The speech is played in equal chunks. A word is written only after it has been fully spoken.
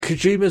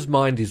Kojima's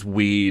mind is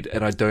weird,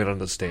 and I don't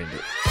understand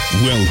it.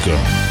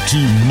 Welcome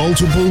to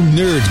Multiple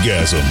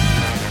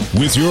Nerdgasm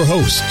with your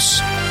hosts,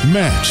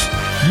 Matt,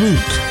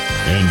 Luke,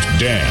 and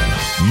Dan.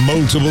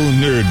 Multiple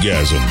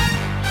Nerdgasm,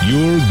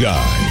 your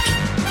guide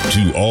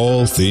to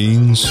all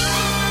things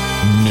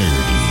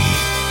nerdy.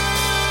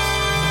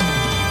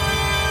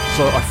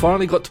 So I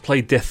finally got to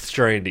play Death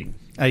Stranding.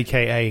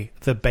 AKA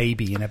the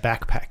baby in a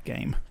backpack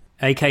game.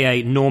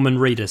 AKA Norman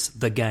Reedus,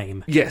 the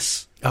game.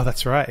 Yes. Oh,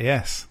 that's right,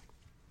 yes.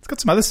 It's got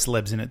some other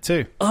celebs in it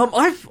too.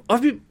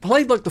 I've been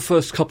played like the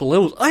first couple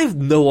levels. I have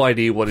no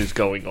idea what is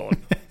going on.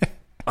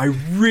 I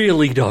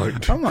really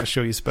don't. I'm not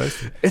sure you're supposed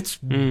to.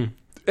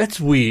 It's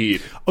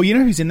weird. Oh, you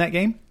know who's in that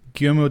game?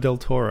 Guillermo del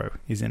Toro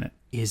is in it.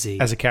 Is he?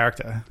 As a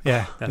character.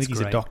 Yeah, I think he's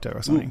a doctor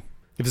or something.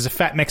 If there's a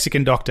fat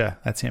Mexican doctor,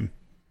 that's him.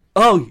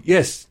 Oh,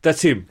 yes,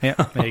 that's him. Yeah,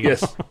 there you go.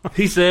 Yes,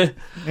 he's there.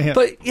 Yeah.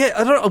 But yeah,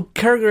 I don't know, I'm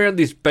carrying around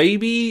this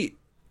baby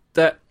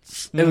that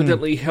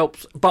evidently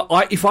helps. But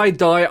if I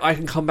die, I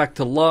can come back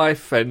to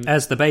life. And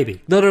as the baby?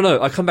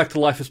 No. I come back to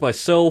life as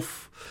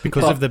myself.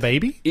 Because of the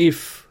baby?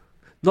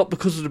 Not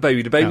because of the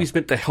baby. The baby's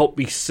meant to help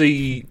me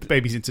see... The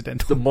baby's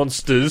incidental. The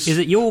monsters. Is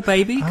it your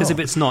baby? Because if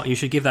it's not, you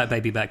should give that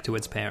baby back to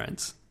its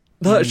parents.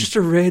 No, it's just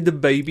a random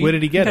baby. Where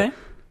did he get it?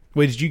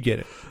 Where did you get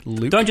it?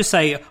 Luke? Don't just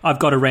say, I've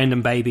got a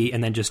random baby,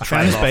 and then just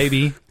trail found off. This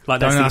baby. Like,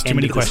 don't that's ask the too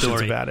many end of the questions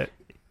story. about it.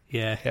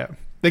 Yeah.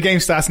 The game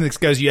starts and it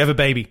goes, you have a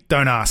baby.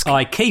 Don't ask.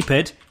 I keep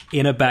it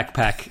in a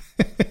backpack.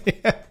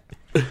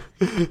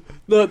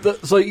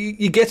 So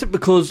you get it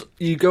because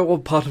you go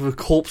on part of a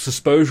corpse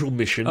disposal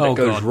mission that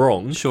goes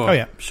wrong. Sure. Oh,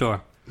 yeah.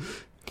 Sure.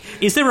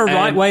 Is there a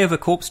right way of a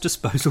corpse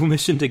disposal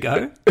mission to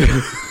go?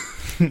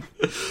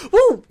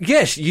 Well,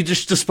 yes, you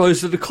just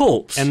dispose of the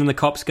corpse. And then the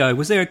cops go,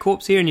 was there a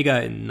corpse here? And you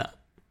go, no.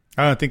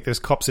 I don't think there's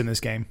cops in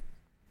this game.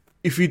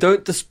 If you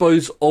don't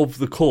dispose of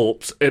the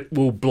corpse, it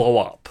will blow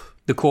up.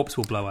 The corpse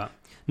will blow up.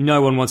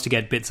 No one wants to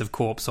get bits of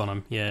corpse on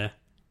them, yeah.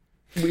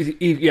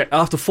 Yeah,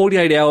 after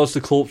 48 hours,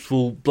 the corpse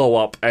will blow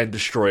up and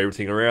destroy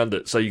everything around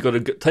it. So you've got to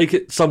take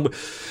it somewhere.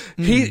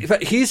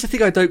 Here's the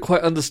thing I don't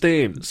quite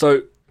understand.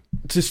 So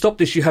to stop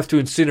this, you have to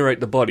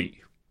incinerate the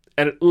body.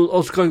 And I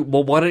was going,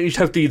 well, why don't you just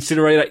have the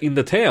incinerator in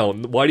the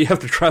town? Why do you have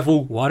to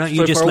travel? Why don't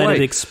you just let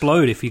it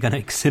explode if you're going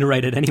to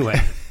incinerate it anyway?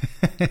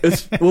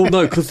 Well,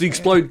 no, because the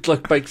explode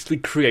basically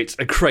creates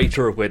a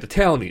crater of where the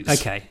town is.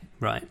 Okay,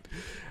 right.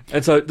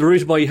 And so the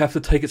reason why you have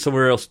to take it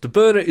somewhere else to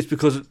burn it is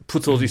because it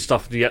puts all this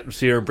stuff in the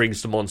atmosphere and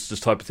brings the monsters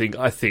type of thing,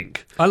 I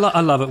think. I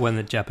love it when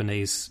the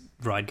Japanese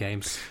ride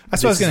games.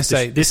 That's what I was going to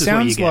say. This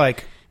sounds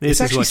like...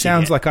 This actually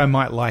sounds like I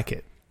might like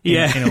it.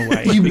 Yeah. In a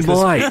way. You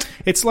might.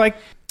 It's like...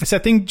 It's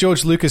that thing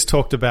George Lucas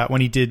talked about when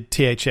he did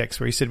THX,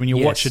 where he said when you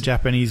watch a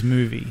Japanese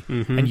movie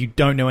and you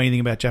don't know anything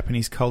about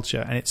Japanese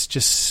culture and it's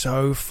just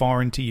so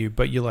foreign to you,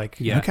 but you're like,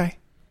 okay.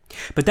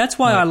 But that's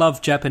why I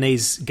love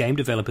Japanese game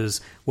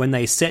developers when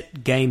they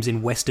set games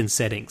in Western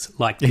settings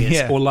like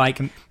this, or like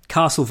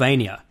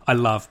Castlevania, I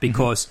love,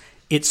 because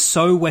it's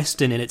so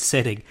Western in its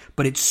setting,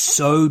 but it's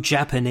so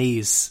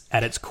Japanese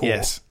at its core.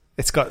 Yes.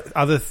 It's got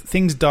other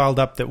things dialed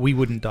up that we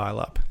wouldn't dial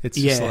up. It's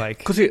just like...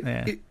 Because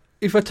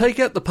if I take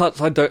out the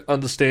parts I don't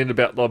understand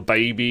about the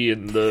baby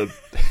and the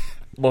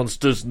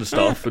monsters and the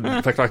stuff, and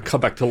in fact I come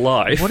back to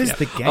life. What is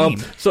the game?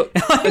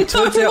 It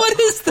turns out, what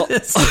is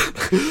this?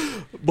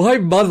 My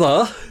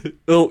mother,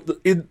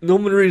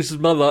 Norman Reedus'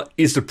 mother,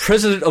 is the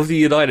President of the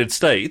United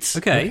States.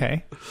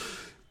 Okay.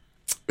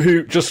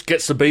 Who just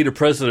gets to be the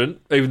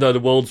president, even though the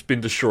world's been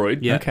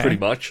destroyed, pretty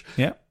much.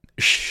 Yeah.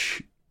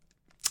 She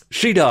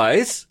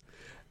dies,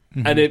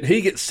 and then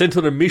he gets sent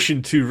on a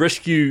mission to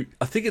rescue,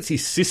 I think it's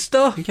his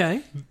sister,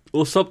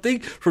 or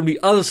something, from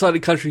the other side of the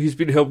country who's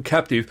been held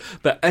captive.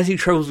 But as he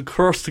travels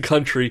across the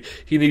country,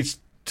 he needs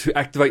to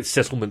activate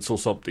settlements or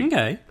something.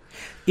 Okay.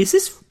 Is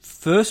this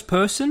first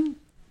person?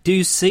 Do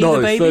you see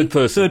the baby? Third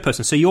person. Third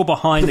person. So you're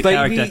behind the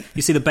character.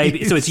 You see the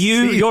baby. So it's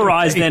your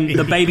eyes, then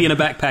the baby in a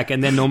backpack,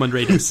 and then Norman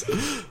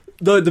Reedus.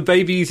 No, the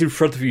baby is in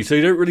front of you, so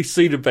you don't really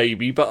see the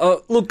baby.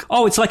 But look...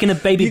 Oh, it's like in a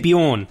Baby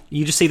Bjorn.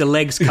 You just see the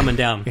legs coming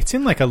down. It's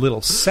in like a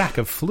little sack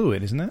of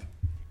fluid, isn't it?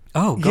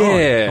 Oh, God.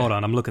 Yeah. Hold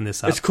on, I'm looking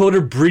this up. It's called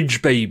a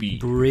bridge baby.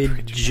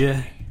 Bridge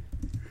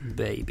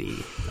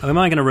baby. Am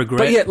I going to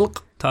regret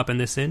typing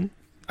this in?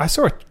 I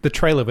saw the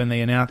trailer when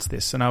they announced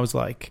this, and I was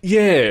like...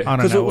 Yeah,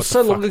 because it was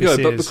so long ago,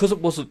 but is. because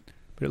it wasn't...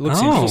 But it looks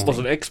it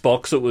wasn't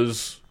Xbox, it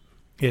was...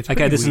 Yeah, it's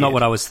okay, this is not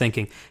what I was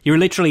thinking. You're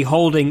literally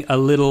holding a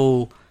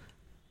little...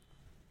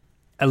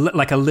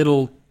 like a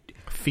little...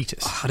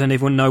 fetus. I don't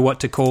even know what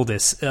to call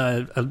this.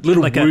 A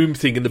little like room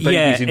thing, and the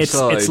baby's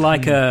inside. It's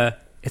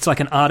like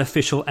an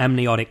artificial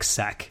amniotic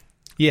sac.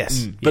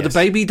 Yes. But the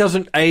baby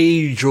doesn't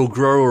age or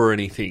grow or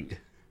anything.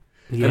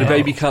 Yeah. And the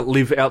baby can't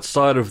live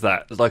outside of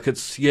that. Like,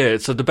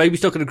 so the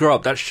baby's not going to grow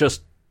up. That's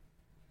just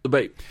the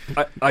baby.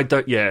 I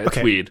don't, it's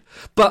weird.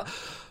 But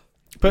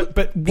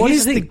what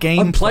is the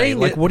gameplay?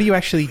 Like, what do you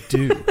actually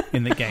do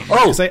in the game?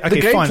 Fine,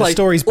 the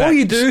story's all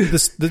you do...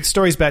 The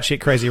story's batshit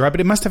crazy, right?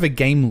 But it must have a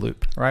game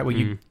loop, right, where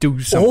you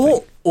do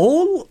something.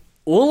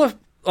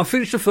 I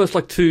finished the first,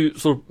 2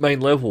 sort of main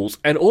levels,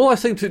 and all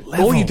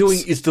you're doing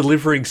is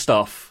delivering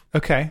stuff.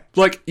 Okay.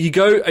 Like, you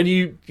go and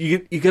you're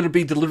going to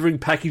be delivering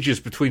packages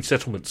between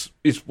settlements,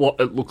 is what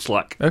it looks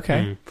like.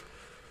 Okay.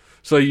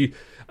 So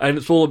and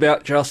it's all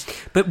about just...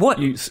 But what...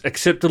 You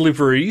accept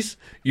deliveries,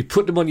 you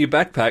put them on your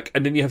backpack,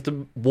 and then you have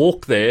to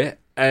walk there,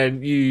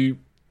 and you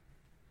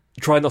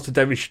try not to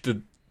damage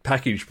the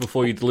package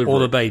before you deliver it. Or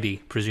the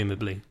baby,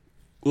 presumably.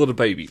 Or the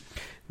baby.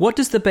 What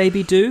does the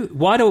baby do?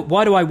 Why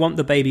do I want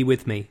the baby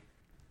with me?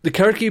 The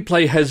character you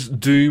play has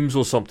dooms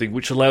or something,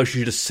 which allows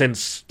you to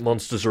sense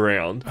monsters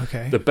around.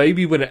 Okay. The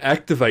baby, when it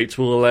activates,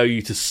 will allow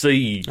you to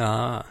see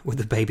when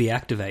the baby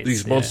activates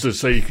these monsters,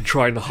 so you can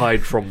try and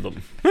hide from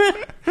them.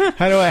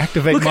 How do I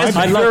activate my it's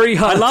baby? very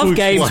hard I love to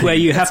games explain. where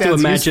you have to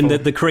imagine useful.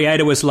 that the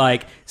creator was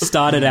like,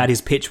 started out his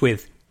pitch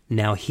with,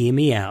 now hear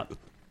me out.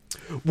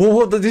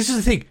 Well, this is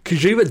the thing.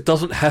 Kojima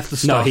doesn't have to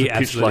start he a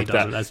pitch absolutely like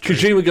doesn't. that. That's true.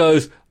 Kojima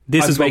goes,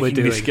 This I'm is what we're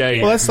making this doing.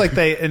 game. Well, that's like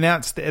they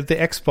announced at the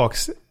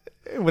Xbox,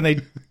 when they,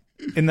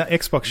 in the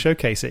Xbox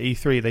showcase at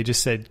E3, they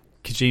just said,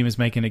 Kojima's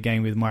making a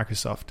game with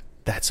Microsoft.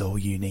 That's all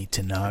you need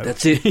to know.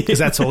 That's it. Because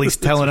that's all he's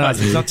telling us.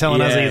 He's not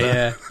telling us either.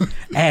 Yeah.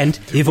 And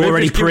you've We're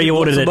already just giving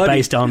pre-ordered lots it of money.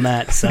 based on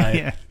that, so...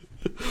 Yeah.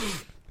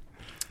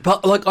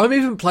 But, like, I'm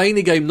even playing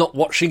the game, not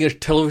watching a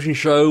television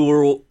show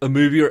or a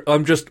movie.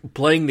 I'm just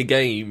playing the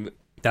game.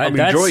 I'm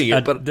enjoying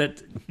it,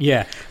 but...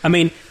 yeah. I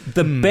mean,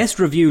 the best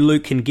review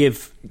Luke can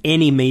give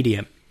any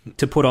medium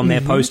to put on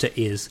their poster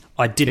is,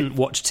 I didn't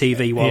watch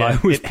TV while I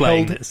was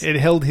playing this. It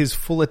held his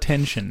full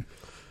attention.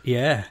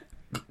 Yeah.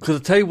 Because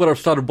I'll tell you what I've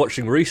started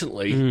watching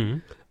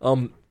recently.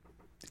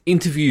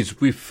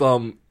 Interviews with...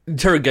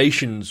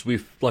 interrogations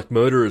with, like,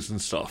 murderers and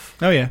stuff.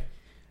 Oh, yeah.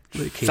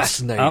 Luke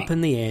Fascinating. up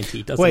in the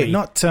ante, doesn't Wait, he?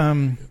 not...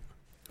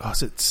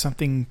 is it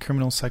something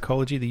Criminal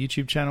Psychology, the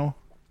YouTube channel?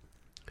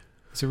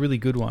 It's a really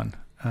good one.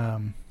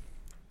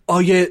 Oh,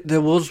 yeah, there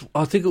was...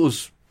 I think it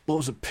was... What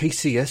was it?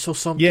 PCS or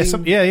something?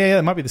 Yeah, yeah.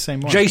 It might be the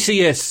same one.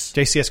 JCS.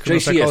 Criminal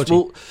Psychology.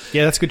 Well,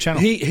 yeah, that's a good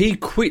channel. He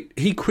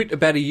quit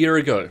about a year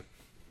ago.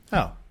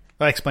 Oh,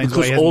 that explains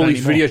Because why he all hasn't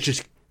these done anymore. videos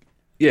just...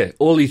 Yeah,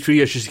 all these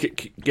videos just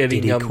getting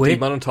Did he quit,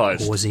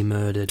 demonetized. or was he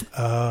murdered?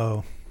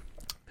 Oh.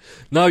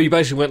 No, you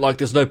basically went like,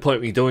 there's no point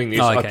in me doing this.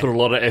 Oh, okay. I put a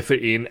lot of effort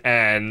in,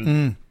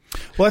 and...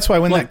 Well, that's why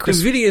when Like, that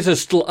Chris... the videos are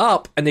still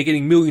up, and they're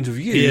getting millions of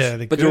views, Yeah,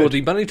 they're but they're all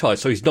good.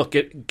 demonetized, so he's not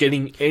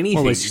getting anything.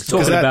 Well, he's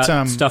talking that,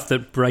 about stuff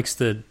that breaks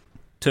the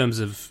terms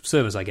of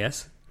service, I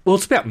guess. Well,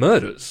 it's about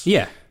murders.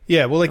 Yeah.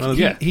 Yeah, well, like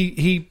yeah.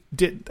 he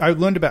did. I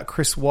learned about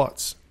Chris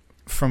Watts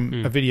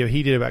from a video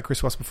he did about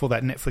Chris Watts before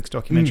that Netflix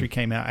documentary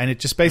came out, and it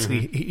just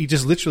basically he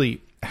just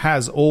literally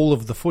has all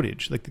of the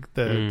footage, like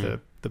the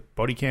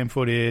body cam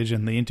footage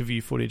and the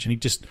interview footage, and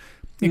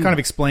he kind of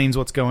explains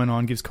what's going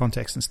on, gives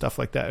context and stuff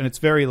like that, and it's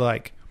very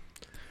like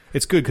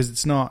it's good because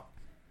it's not.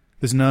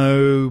 There's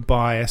no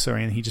bias or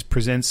anything. He just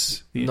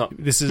presents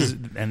this is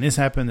and this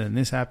happened and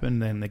this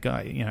happened, and the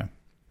guy,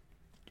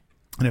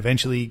 and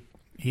eventually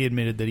he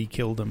admitted that he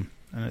killed him,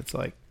 and it's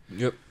like,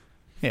 Yep.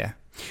 yeah.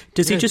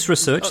 Does he just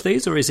research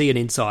these, or is he an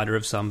insider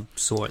of some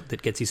sort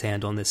that gets his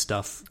hand on this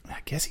stuff? I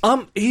guess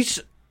He's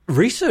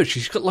researched.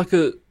 He's got like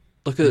a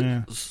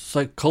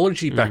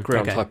psychology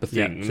background okay. type of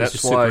Yeah, thing. so That's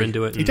he's why. super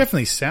into it. he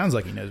definitely sounds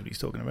like he knows what he's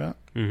talking about.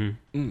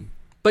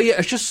 But yeah,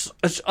 I just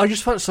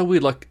find it so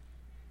weird. Like,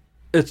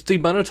 it's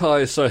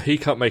demonetized, so he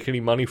can't make any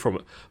money from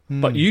it.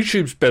 But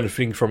YouTube's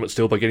benefiting from it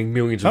still by getting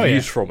millions of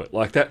views from it.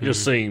 Like, that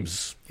just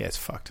seems... Yeah, it's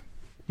fucked.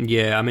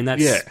 Yeah, I mean,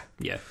 that's... Yeah.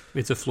 Yeah,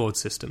 it's a flawed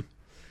system.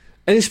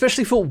 And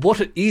especially for what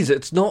it is,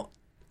 it's not...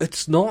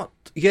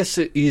 Yes,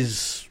 it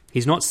is...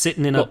 He's not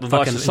sitting in a Not the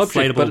fucking nicest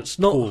subject, but inflatable it's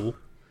not- pool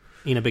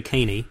in a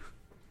bikini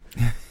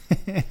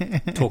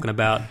talking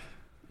about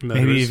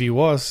murderers. Maybe if he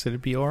was,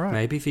 it'd be all right.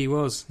 Maybe if he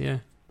was, yeah.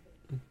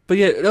 But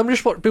yeah, I'm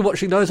just been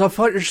watching those. I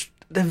find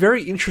they're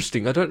very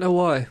interesting. I don't know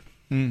why.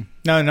 No,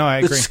 I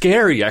agree. It's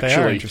scary, They are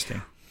actually.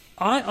 interesting.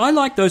 I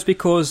like those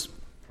because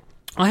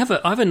I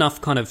have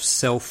enough kind of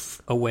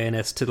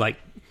self-awareness to, like,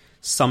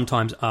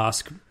 sometimes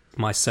ask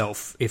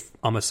myself if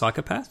I'm a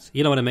psychopath.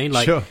 You know what I mean?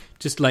 Like, Sure.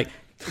 just like,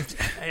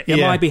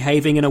 am I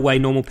behaving in a way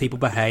normal people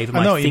behave? Am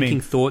I know I what you thinking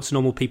mean. thoughts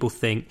normal people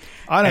think?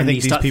 I don't And think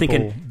you these start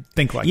people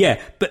think like yeah,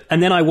 that.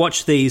 and then I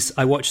watch these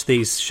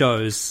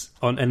shows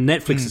on, and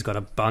Netflix has got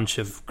a bunch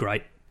of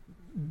great.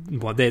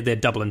 Well, they're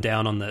doubling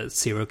down on the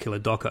serial killer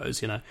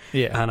docos,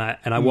 Yeah.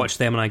 And I watch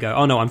them and I go,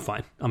 oh no, I'm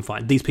fine.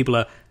 These people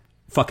are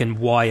fucking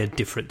wired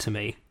different to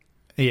me.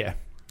 Yeah.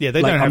 Yeah,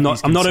 they Like, don't have I'm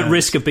these not at concerns.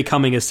 risk of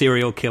becoming a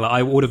serial killer.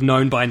 I would have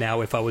known by now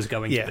if I was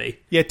going to be.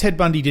 Yeah, Ted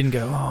Bundy didn't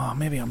go, oh,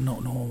 maybe I'm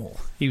not normal.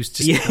 He was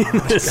just, Yeah,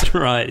 that's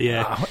right.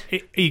 Yeah,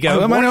 you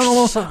go, am I not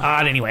normal?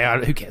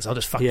 Anyway, who cares? I'll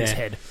just fuck yeah. his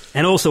head.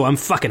 And also, I'm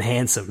fucking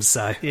handsome,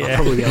 so I'll Yeah.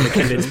 probably be able to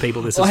convince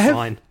people this is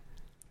fine.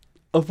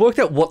 I've worked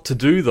out what to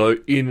do, though,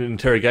 in an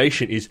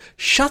interrogation is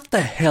shut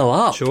the hell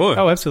up. Sure.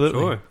 Oh, absolutely.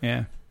 Sure.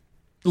 Yeah.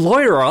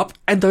 Lawyer up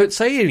and don't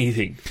say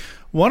anything.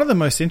 One of the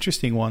most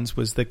interesting ones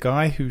was the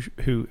guy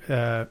who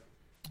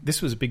this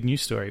was a big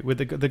news story, with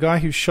the guy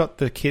who shot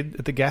the kid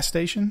at the gas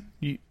station.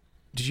 Did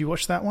you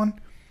watch that one?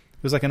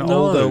 It was like an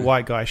older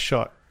white guy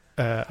shot.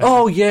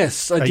 Oh,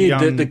 yes, I did.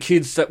 young- The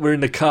kids that were in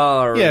the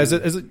car. Yeah, and-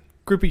 as a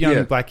group of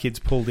young black kids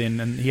pulled in,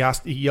 and he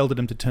yelled at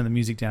them to turn the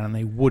music down, and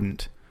they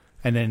wouldn't.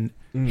 And then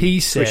he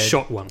said, so he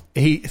shot one.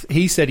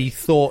 He said he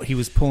thought he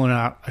was pulling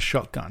out a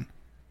shotgun,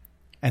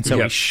 and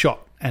so he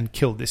shot and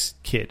killed this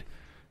kid.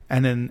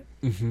 And then,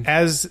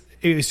 as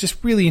it was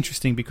just really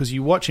interesting because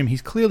you watch him,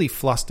 he's clearly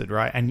flustered,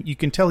 right? And you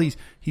can tell he's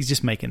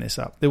just making this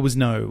up. There was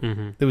no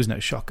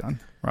shotgun,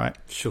 right?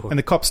 Sure. And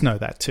the cops know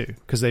that too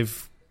because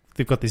they've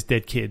got this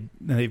dead kid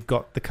and they've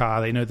got the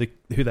car. They know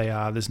who they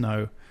are. There's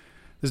no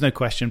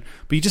question.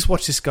 But you just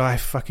watch this guy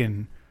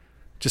fucking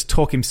just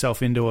talk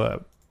himself into a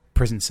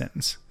prison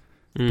sentence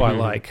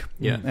by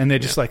and they're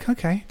just like,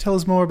 okay, tell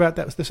us more about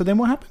that. So then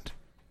what happened?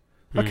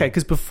 Okay,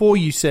 because before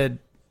you said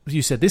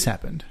this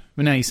happened,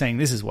 but now you're saying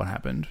this is what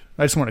happened.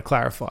 I just want to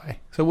clarify.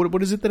 So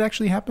what is it that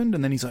actually happened?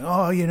 And then he's like,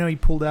 oh, he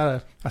pulled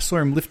out I saw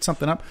him lift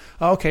something up.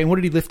 Oh, okay, and what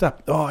did he lift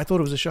up? Oh, I thought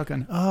it was a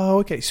shotgun. Oh,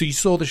 okay, so you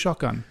saw the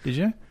shotgun, did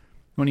you?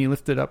 When he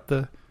lifted up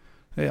the...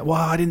 well,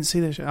 I didn't see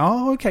the shotgun.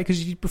 Oh, okay,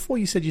 because before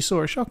you said you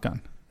saw a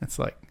shotgun. It's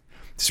like,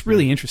 it's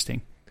really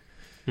interesting.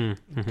 And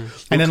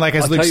then, like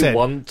as Luke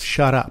said,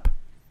 shut up.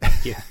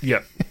 Yeah.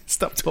 Yeah.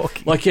 Stop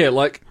talking.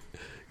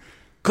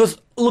 Because,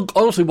 look,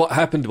 honestly, what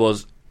happened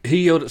was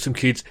he yelled at some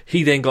kids,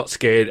 he then got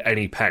scared and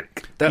he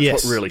panicked. That's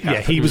what really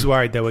happened. Yeah, he was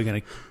worried they were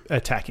going to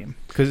attack him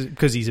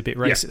because he's a bit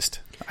racist.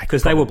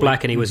 Because they were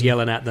black and he was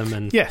yelling at them.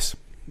 And Yes.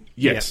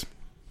 Yep.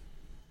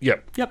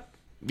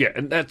 Yeah,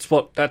 and that's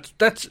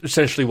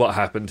essentially what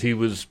happened. He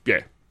was,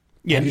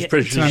 his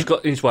prejudice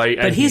got in his way.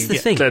 But here's the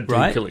thing,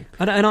 right? Killing.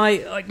 And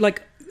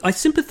I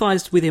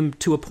sympathised with him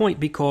to a point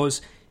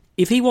because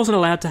if he wasn't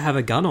allowed to have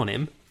a gun on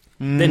him,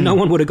 then no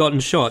one would have gotten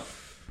shot.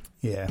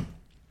 Yeah.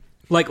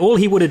 Like, all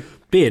he would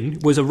have been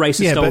was a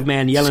racist old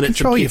man yelling at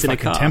some kids in a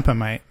car. Control your temper,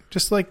 mate.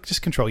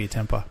 Just control your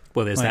temper.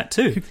 Well, there's that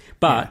too.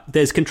 But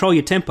there's control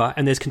your temper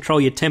and there's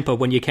control your temper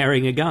when you're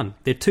carrying a gun.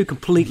 They're two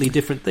completely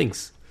different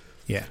things.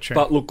 Yeah, true.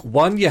 But look,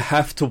 one you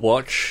have to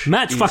watch...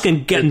 Matt's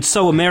fucking getting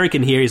so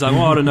American here. He's like,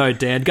 I don't know,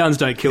 Dad. Guns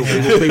don't kill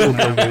people. People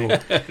kill people.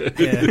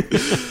 Yeah.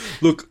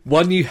 Look,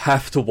 one you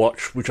have to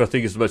watch, which I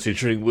think is the most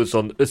interesting, was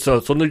on... So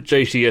it's on the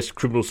JCS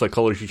Criminal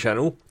Psychology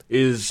channel,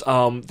 is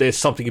There's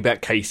Something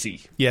About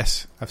Casey.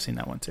 Yes, I've seen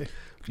that one too.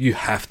 You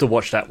have to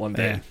watch that one,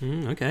 Dan.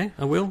 Yeah. Okay,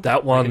 I will.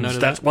 That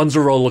one's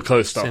a roller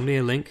coaster. Send me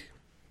a link.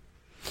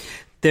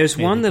 There's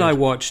one that I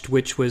watched,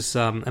 which was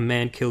a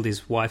man killed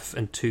his wife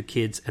and 2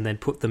 kids and then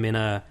put them in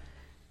a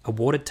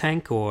water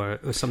tank or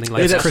something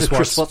like that. That's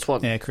Chris Watts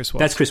one. Yeah, Chris Watts.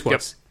 That's Chris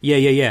Watts.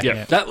 Yep.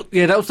 Yeah. That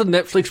was the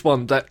Netflix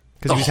one. That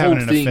the whole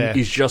thing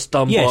is just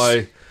done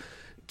by.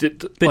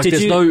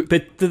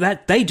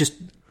 But they just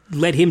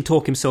let him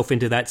talk himself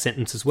into that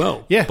sentence as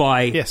well. Yeah.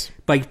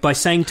 By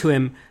saying to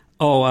him,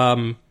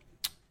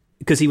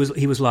 because he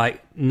was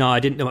like, no, I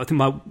didn't.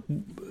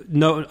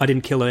 I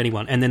didn't kill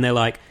anyone. And then they're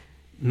like,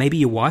 maybe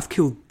your wife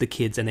killed the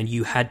kids and then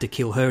you had to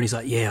kill her. And he's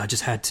like, yeah, I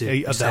just had to.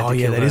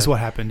 That is what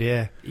happened,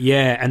 yeah.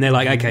 Yeah, and they're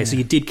like, okay, so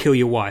you did kill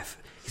your wife.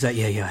 He's like,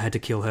 yeah, I had to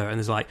kill her. And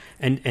there's like,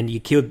 and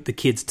you killed the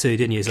kids too,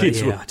 didn't you?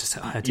 He's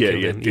like, I had to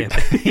kill them.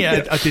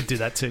 Yeah, I did do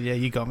that too. Yeah,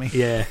 you got me.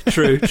 Yeah,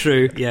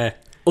 true, yeah.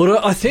 Although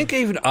I think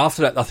even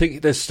after that, I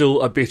think there's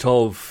still a bit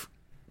of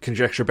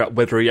conjecture about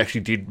whether he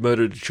actually did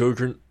murder the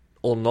children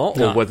or not,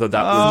 or whether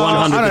that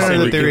was 100% I don't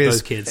know that there is.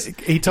 Those kids.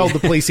 He told the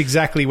police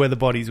exactly where the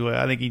bodies were.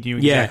 I think he knew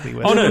exactly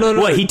where. No.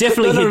 Well, he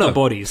definitely hid the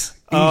bodies.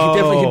 He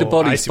definitely hid the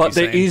bodies, but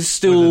there is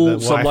still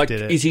some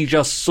is he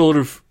just sort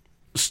of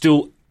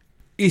still?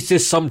 Is there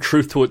some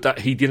truth to it that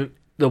he didn't?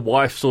 The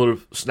wife sort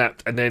of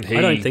snapped, and then he.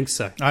 I don't think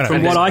so.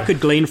 From what I could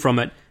glean from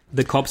it,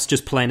 the cops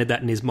just planted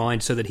that in his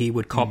mind so that he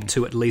would cop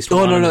to at least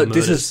one of the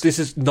murders. This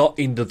is not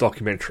in the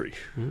documentary.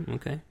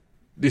 Okay.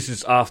 This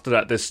is after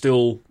that. There's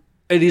still.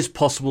 It is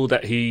possible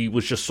that he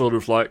was just sort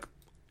of like,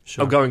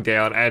 I'm going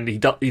down, and he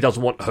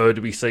doesn't want her to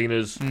be seen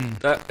as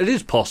that. It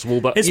is possible,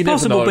 but it's you never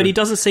possible. know. But he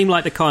doesn't seem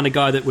like the kind of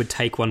guy that would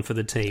take one for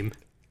the team.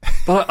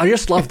 But I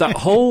just love that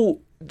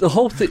the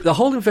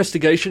whole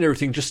investigation.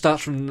 Everything just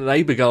starts from the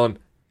neighbour going,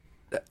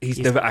 he's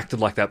never acted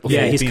like that before.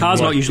 Yeah, his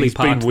car's not usually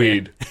parked. Been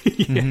weird.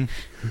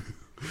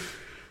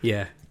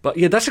 Yeah. But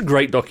yeah, that's a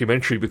great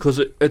documentary because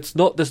it's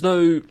not. There's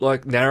no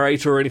like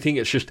narrator or anything.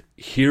 It's just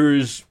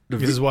this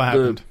is what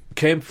happened.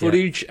 Cam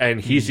footage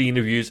and here's the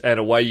interviews and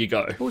away you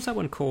go. What was that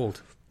one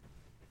called?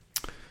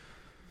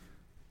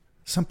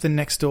 Something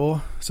Next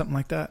Door, something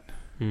like that.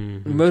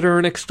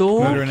 Murderer Next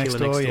Door? Murderer Next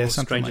Door, yeah,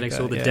 something Stranger like Next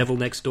that, Door, The Devil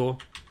Next Door.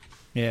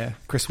 Yeah,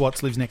 Chris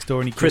Watts lives next door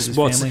and he kills his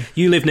family.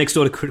 You live next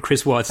door to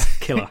Chris Watts,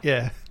 killer.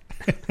 Yeah.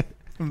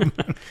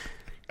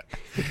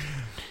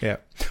 Yeah.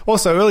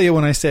 Also, earlier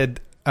when I said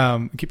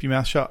keep your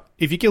mouth shut,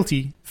 if you're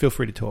guilty, feel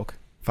free to talk.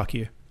 Fuck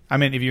you. I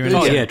mean, if you're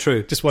innocent, yeah,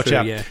 true. Just watch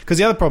out. Because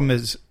the other problem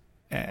is,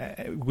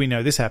 we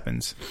know this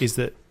happens, is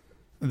that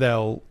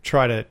they'll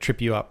try to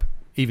trip you up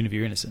even if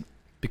you're innocent.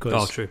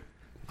 Because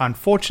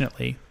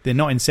unfortunately, they're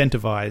not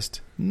incentivized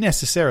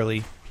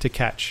necessarily to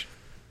catch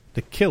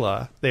the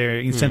killer.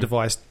 They're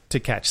incentivized to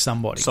catch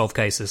somebody. Solve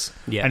cases.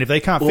 Yeah. And if they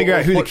can't figure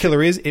out who the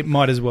killer is, it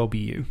might as well be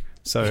you.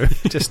 So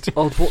just be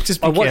I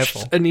watched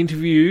careful. an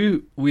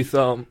interview with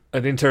an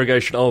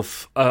interrogation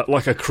of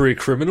like a career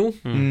criminal.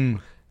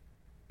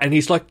 And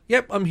he's like,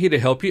 yep, I'm here to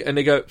help you. And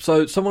they go,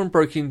 so someone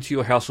broke into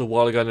your house a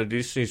while ago and did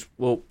this. And he's,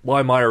 well, why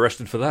am I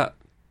arrested for that?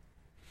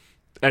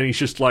 And he's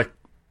just like,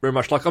 very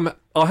much like, I'm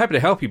happy to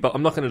help you, but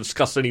I'm not going to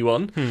discuss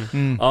anyone.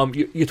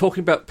 You're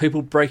talking about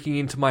people breaking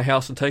into my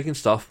house and taking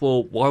stuff.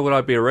 Well, why would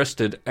I be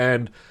arrested?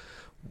 And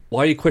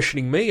why are you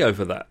questioning me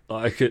over that?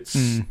 Like,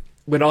 it's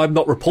when I'm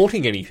not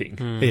reporting anything.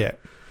 Yeah.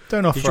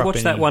 Don't offer. Did you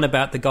watch that one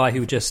about the guy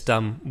who just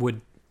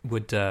would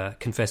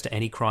confess to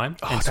any crime?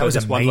 Oh, and that was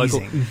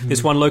amazing.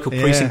 This one local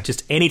precinct,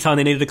 just anytime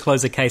they needed to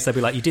close a case, they'd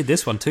be like, you did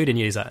this one too, didn't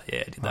you? He's like, yeah,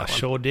 I did that one.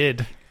 Sure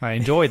did. I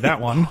enjoyed that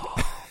one.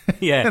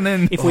 Yeah. And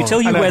then, if we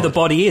tell you where the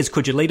body is,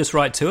 could you lead us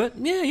right to it?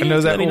 Yeah. And there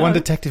was that one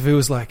detective who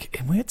was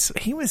like,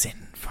 he was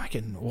in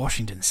fucking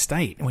Washington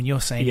State when you're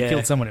saying he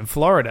killed someone in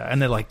Florida.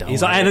 And they're like,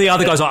 he's like, and the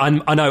other guy's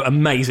like, I know,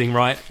 amazing,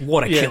 right?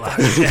 What a killer.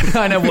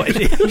 I know what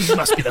he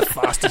must be the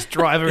fastest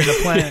driver in the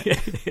planet.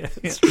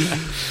 That's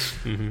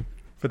right.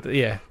 But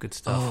good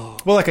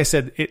stuff. Well, like I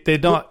said, they're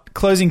not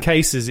closing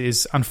cases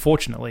is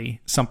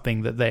unfortunately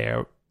something that they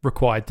are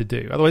required to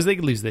do. Otherwise, they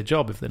could lose their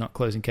job if they're not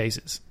closing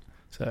cases.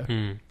 So,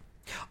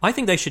 I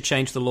think they should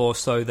change the law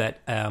so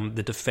that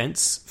the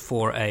defense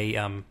for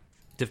a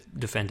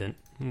defendant.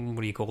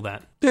 What do you call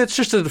that? Yeah, it's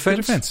just a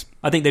defense.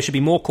 I think there should be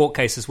more court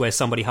cases where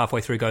somebody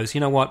halfway through goes,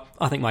 you know what?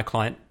 I think my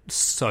client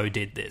so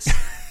did this.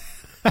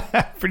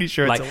 Pretty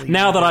sure like, it's illegal.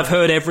 now that I've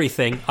heard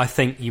everything, I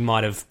think you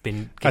might have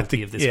been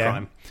guilty of this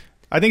crime.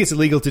 I think it's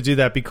illegal to do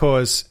that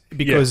because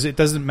it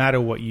doesn't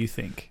matter what you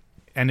think.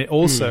 And it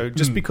also,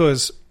 just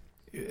because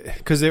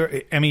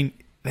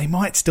they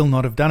might still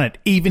not have done it,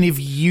 even if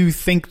you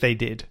think they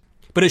did.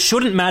 But it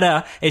shouldn't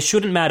matter. It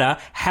shouldn't matter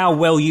how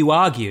well you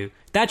argue.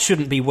 That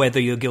shouldn't be whether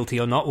you're guilty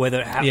or not,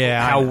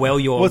 how well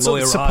your lawyer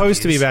argues. It's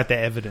supposed to be about the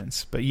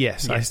evidence, but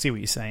yes, I see what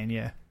you're saying,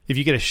 yeah. If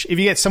you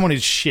get someone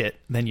who's shit,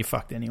 then you're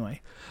fucked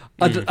anyway.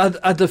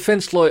 A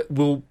defense lawyer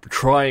will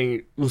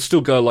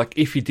still go, like,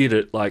 if you did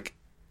it, like,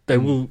 they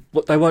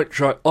won't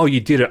try, oh, you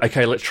did it,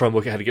 okay, let's try and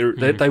work out how to get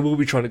it. They will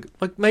be trying to,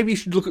 like, maybe you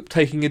should look at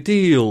taking a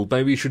deal,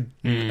 maybe you should,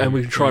 and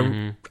we can try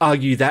and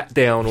argue that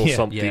down or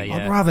something.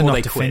 I'd rather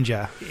not defend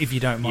you, if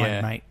you don't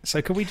mind, mate.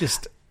 So could we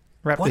just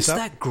wrap this up?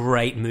 What's that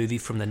great movie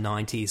from the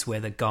 90s where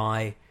the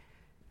guy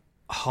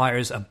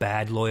hires a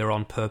bad lawyer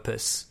on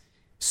purpose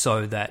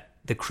so that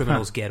the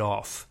criminals get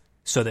off,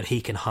 so that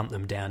he can hunt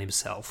them down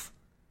himself?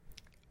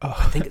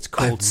 I think it's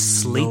called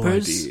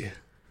Sleepers. No idea.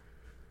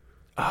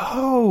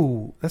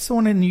 Oh, that's the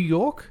one in New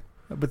York?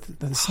 But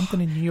there's something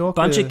in New York.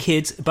 Bunch of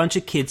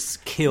kids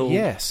killed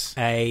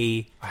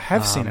I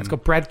have seen it. It's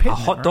got Brad Pitt. A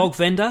hot dog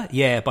vendor,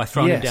 by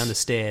throwing him down the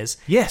stairs.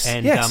 Yes,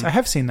 I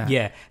have seen that.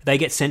 Yeah, they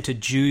get sent to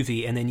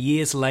juvie, and then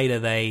years later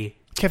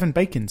Kevin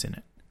Bacon's in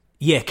it.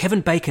 Yeah, Kevin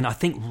Bacon, I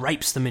think,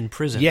 rapes them in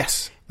prison.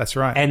 Yes, that's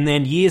right. And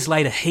then years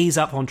later, he's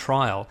up on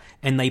trial,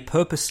 and they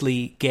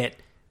purposely get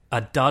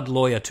a dud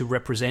lawyer to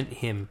represent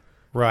him.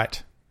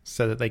 Right,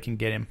 so that they can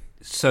get him.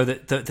 So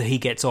that he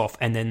gets off,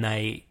 and then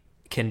they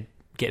can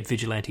get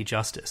vigilante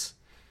justice.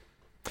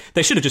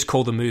 They should have just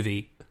called the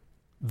movie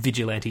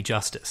Vigilante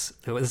Justice.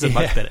 It's a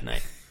much better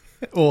name.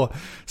 Or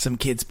some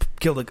kids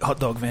killed a hot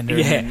dog vendor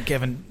and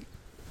Kevin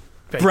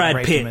Bacon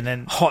Brad Pitt, and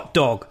then hot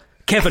dog,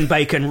 Kevin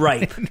Bacon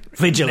rape,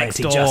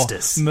 Vigilante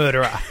Justice.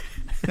 Murderer.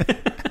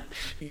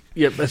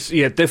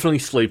 Definitely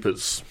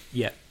Sleepers.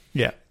 Yeah.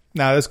 No,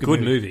 that's a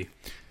good movie.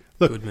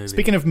 Look, good movie.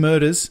 Speaking of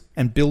murders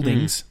and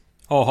buildings,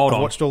 I've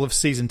watched all of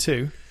season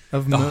 2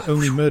 of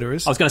Only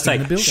Murderers. I was going to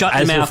say, shut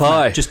your mouth,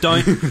 mate. Just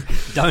don't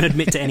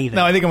admit to anything.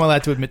 No, I think I'm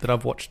allowed to admit that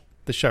I've watched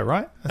the show,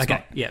 right?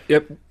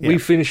 Yep. We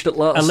finished it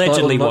last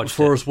Allegedly night watched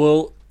for as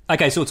well.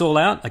 Okay, so it's all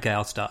out? Okay,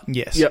 I'll start.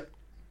 Yes. Yep.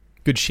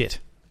 Good shit.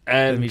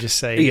 And let me just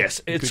say,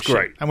 yes, it's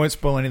great. Shit. I won't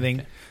spoil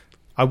anything.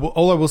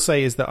 All I will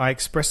say is that I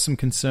expressed some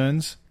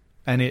concerns,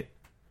 and it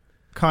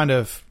kind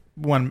of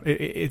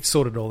it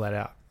sorted all that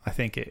out. I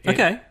think it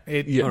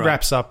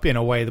wraps up in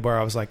a way where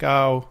I was like,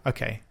 oh,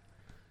 okay.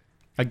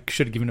 I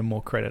should have given him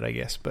more credit, I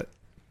guess. But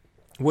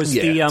was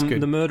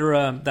the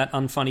murderer that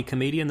unfunny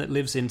comedian that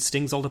lives in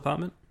Sting's old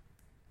apartment?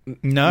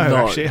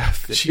 No. Actually,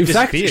 in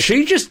fact,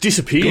 she just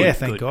disappeared. Yeah,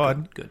 thank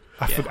God. Good.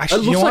 It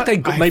looks like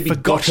they maybe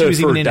got her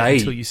for a day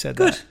until you said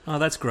good. that. Oh,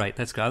 that's great.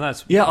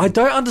 I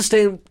don't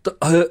understand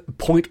her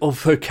point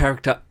of her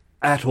character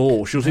at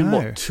all. She was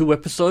in 2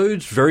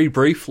 episodes, very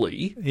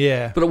briefly.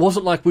 Yeah, but it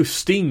wasn't like with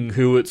Sting,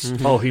 who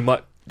he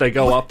might. They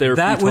go up there.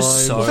 That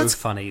was times. so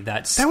funny.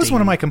 That was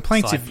one of my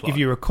complaints. If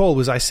you recall,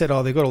 was I said,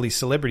 they've got all these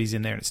celebrities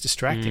in there and it's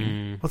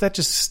distracting. Well, that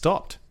just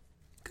stopped.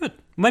 Good.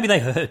 Maybe they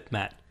heard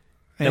Matt.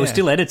 They were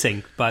still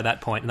editing by that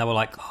point, and they were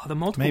like, the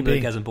multiple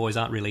Nerdgasm boys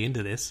aren't really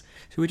into this.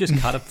 Should we just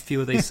cut a few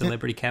of these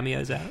celebrity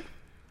cameos out?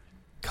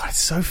 God, it's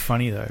so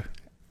funny, though.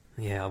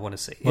 Yeah, I want to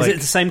see. Is it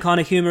the same kind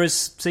of humour as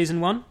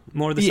season 1?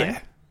 More of the same?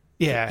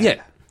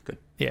 Yeah. Good.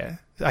 Yeah.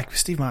 Like,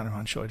 Steve Martin and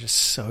Martin Short are just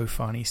so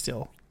funny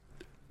still.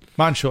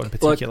 Martin Short in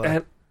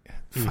particular.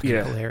 Fucking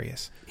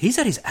hilarious. He's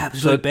at his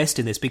absolute best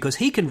in this because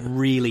he can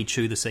really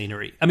chew the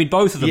scenery. I mean,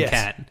 both of them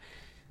can.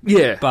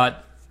 Yeah.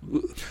 But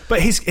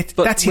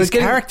that's his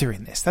character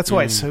in this. That's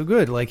why it's so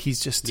good. Like, he's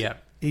just...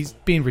 he's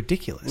being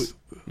ridiculous.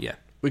 Yeah.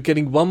 we're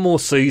getting one more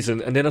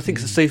season, and then I think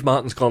Steve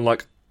Martin's gone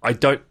like,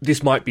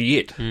 this might be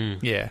it.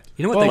 Yeah.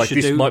 You know what they should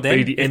this do? might then?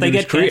 be the If end they of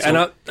his get career,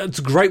 cancelled, and it's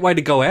a great way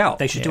to go out.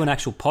 they should do an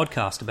actual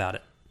podcast about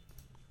it.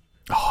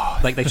 Oh,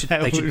 Like they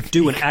should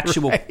do an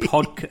actual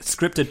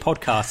scripted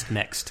podcast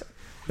next.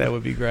 that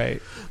would be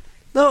great.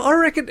 No, I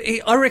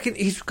reckon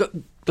he's got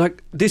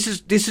like this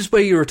is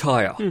where you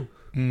retire.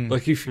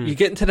 Like if you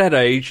get into that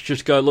age,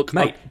 just go look,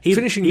 Mate,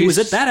 finishing. He was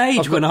at that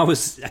age when I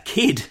was a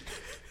kid.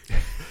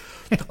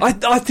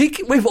 I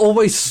think we've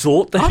always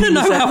thought that I don't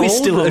know how he's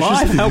still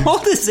alive. How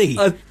old is he?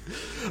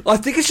 I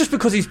think it's just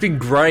because he's been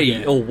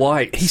grey or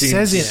white. He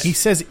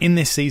says in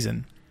this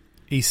season,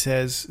 he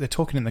says they're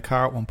talking in the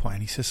car at one point,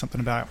 and he says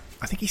something about,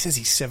 I think he says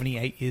he's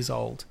 78 years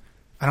old,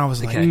 and I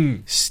was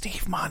like,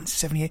 Steve Martin's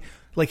 78,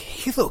 like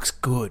he looks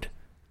good.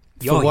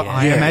 For what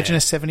I imagine a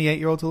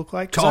 78-year-old to look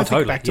like. Because I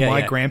think back to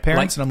my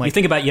grandparents, and I'm like, you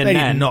think about your they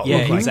nan. did not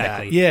look like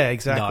exactly. that. Yeah,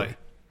 exactly. No.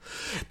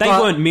 They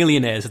weren't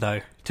millionaires, though,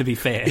 to be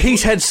fair.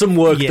 He's had some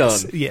work done.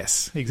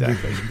 Yes,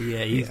 exactly.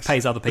 Yeah, he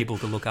pays other people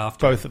to look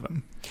after both of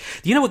them.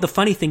 You know what the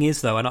funny thing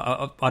is, though, and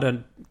I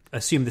don't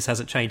assume this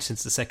hasn't changed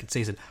since the second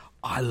season,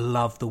 I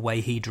love the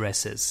way he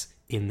dresses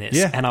in this.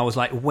 Yeah. And I was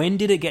like, when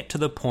did it get to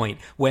the point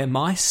where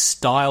my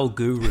style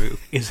guru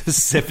is a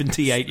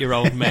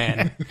 78-year-old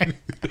man?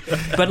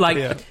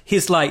 But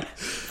his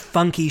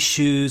funky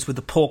shoes with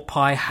the pork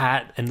pie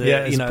hat and the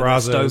the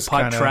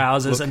stovepipe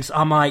trousers, and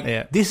I'm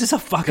like, this is a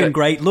fucking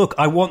great look.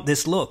 I want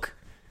this look.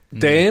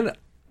 Dan,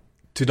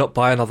 do not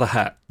buy another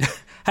hat.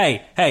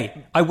 Hey,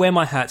 I wear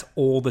my hats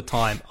all the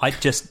time. I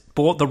just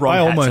bought the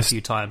wrong hats a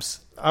few times.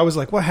 I was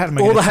like, what hat am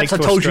I going to take to all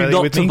the hats I told you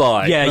not to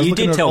buy. Yeah, you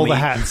did tell me. All the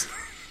hats.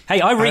 Hey,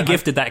 I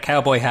re-gifted that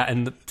cowboy hat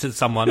to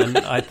someone, and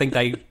I think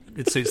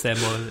it suits them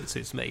more than it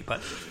suits me.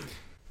 But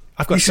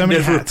I've got so many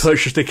hats. You never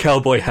purchased a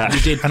cowboy hat.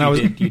 You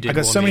did. I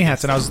got so many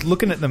hats, and I was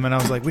looking at them, and I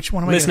was like, which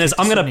one am I going to take? Listeners,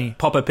 I'm going to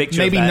pop a picture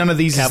Maybe of that none of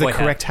these is the cowboy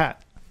correct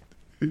hat.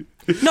 No,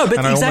 but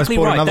and I exactly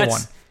bought right. Another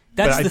one.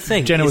 That's the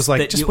thing. Jenna was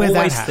like, just wear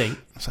that hat. Think,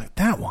 I was like,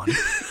 that one?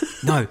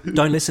 No,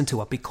 don't listen to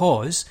her,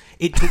 because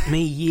it took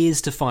me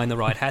years to find the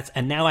right hats,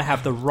 and now I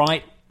have the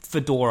right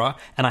fedora,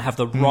 and I have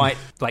the right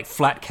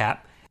flat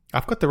cap.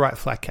 I've got the right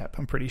flat cap,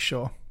 I'm pretty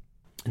sure.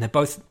 And they're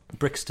both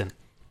Brixton.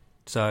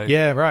 So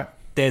yeah, right.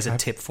 There's a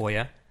tip for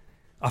you.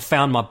 I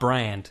found my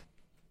brand.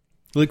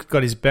 Luke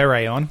got his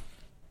beret on.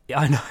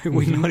 Yeah, I know.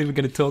 We're not even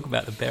going to talk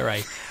about the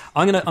beret.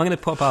 I'm gonna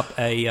pop up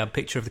a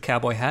picture of the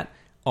cowboy hat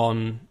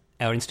on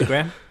our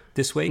Instagram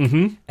this week,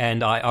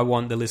 and I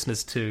want the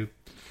listeners to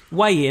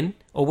weigh in,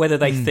 or whether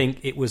they think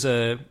it was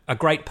a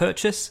great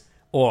purchase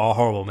or a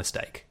horrible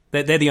mistake.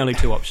 They're the only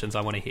two options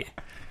I want to hear.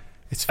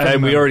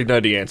 And we already know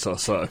the answer,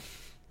 so...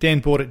 Dan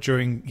bought it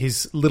during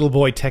his little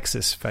boy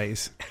Texas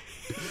phase,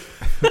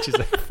 which is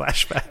a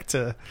flashback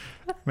to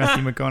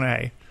Matthew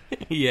McConaughey.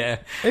 Yeah.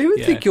 I even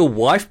think your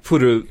wife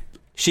put a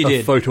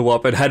photo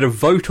up and had a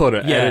vote on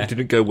it, and it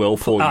didn't go well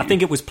for you. I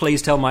think it was,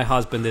 please tell my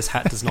husband this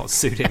hat does not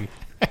suit him.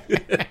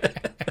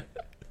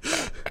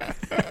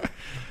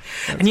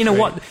 And you know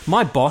what?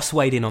 My boss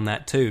weighed in on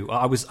that too.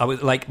 I was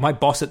like, my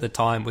boss at the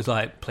time was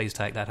like, please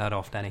take that hat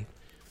off, Danny.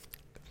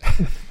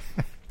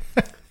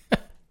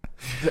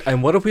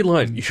 And what have we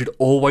learned? You should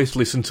always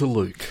listen to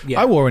Luke.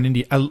 Yeah. I wore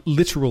a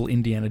literal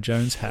Indiana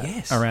Jones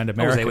hat around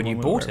America. I was there when you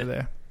bought it.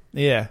 There.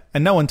 Yeah,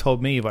 and no one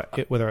told me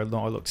whether or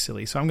not I looked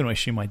silly, so I'm going to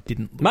assume I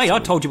didn't look silly. I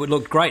told you it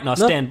looked great, and I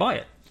stand by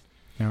it.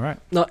 All right.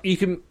 No, you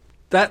can...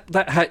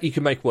 That hat you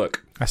can make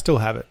work. I still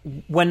have it.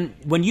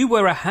 When you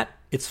wear a hat,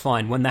 it's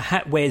fine. When the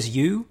hat wears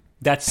you,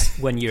 that's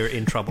when you're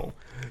in trouble.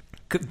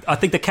 I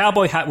think the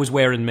cowboy hat was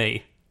wearing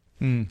me.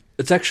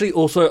 It's actually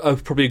also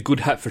probably a good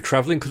hat for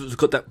travelling, because it's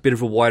got that bit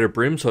of a wider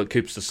brim, so it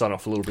keeps the sun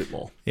off a little bit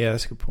more. Yeah,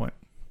 that's a good point.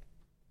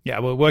 Yeah,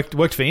 well, it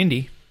worked for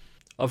Indy.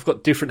 I've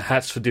got different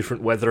hats for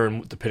different weather,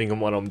 and depending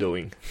on what I'm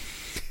doing.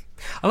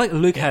 I like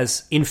Luke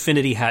has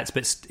infinity hats,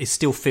 but it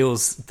still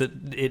feels that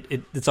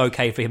it's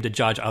okay for him to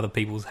judge other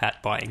people's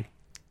hat buying.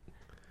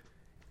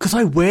 Because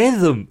I wear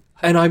them,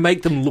 and I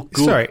make them look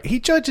good. Sorry,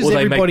 he judges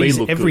everybody's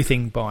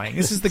everything buying.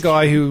 This is the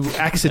guy who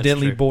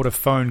accidentally bought a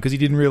phone because he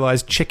didn't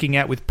realise checking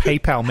out with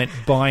PayPal meant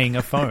buying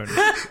a phone.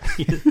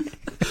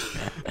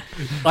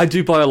 I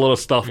do buy a lot of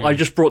stuff. I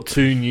just brought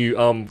 2 new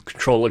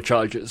controller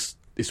chargers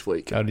this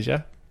week. Oh, did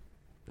you?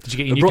 Did you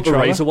get your new brought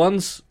controller? The Razer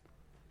ones.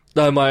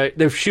 No,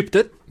 they've shipped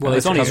it. Well,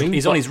 he's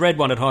on his red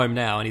one at home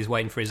now, and he's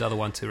waiting for his other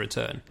one to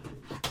return.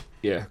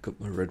 Yeah, got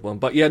my red one.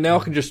 But yeah, now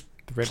I can just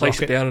place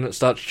it down and it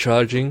starts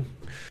charging.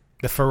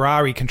 The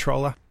Ferrari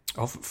controller.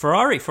 Oh,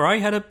 Ferrari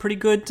had a pretty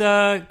good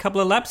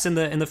couple of laps in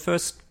the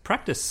first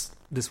practice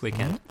this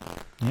weekend.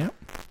 Yeah.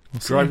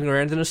 Driving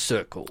around in a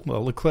circle.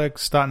 Well,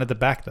 Leclerc's starting at the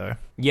back, though.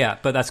 Yeah,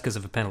 but that's because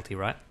of a penalty,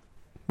 right?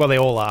 Well, they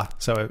all are,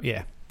 so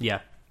yeah.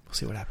 Yeah. We'll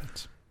see what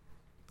happens.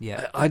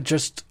 Yeah.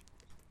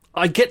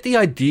 I get the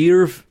idea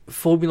of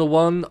Formula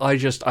One, I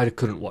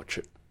couldn't watch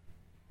it.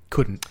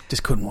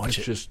 Just couldn't watch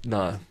it. Just,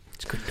 no.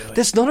 Just couldn't do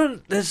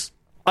it.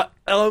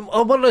 I'm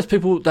one of those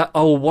people that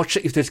I will watch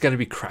it if there's going to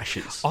be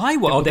crashes.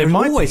 There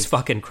always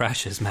fucking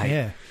crashes, mate.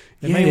 Yeah.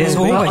 There's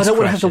always I don't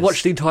want to have to crashes.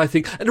 watch the entire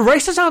thing. And the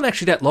races aren't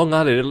actually that long,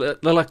 are they?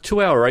 They're like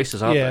 2-hour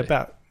races, aren't they?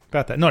 About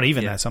that. Not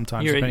even that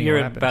sometimes, depending You're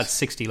on what at happens. about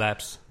 60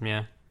 laps,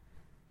 yeah.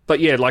 But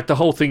yeah, like the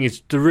whole thing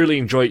is to really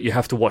enjoy it, you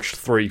have to watch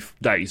 3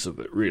 days of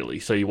it, really.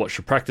 So you watch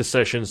the practice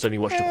sessions, then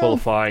you watch the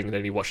qualifying, and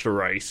then you watch the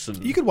race.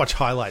 And You could watch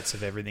highlights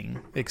of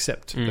everything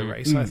except the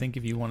race, I think,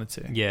 if you wanted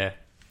to.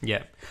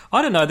 Yeah.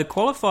 I don't know, the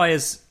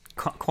qualifier's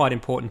quite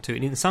important too.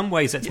 And in some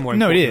ways, that's more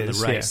No, it important is,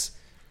 than the race.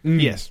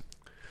 Yes.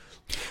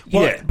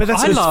 Well, Yeah. but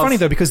it's funny,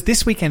 though, because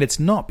this weekend it's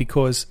not,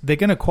 because they're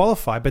going to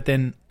qualify, but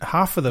then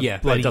half of the but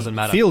it bloody doesn't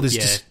matter. field is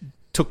just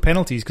took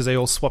penalties because they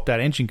all swapped out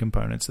engine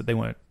components that they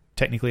weren't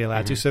technically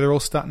allowed to, so they're all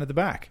starting at the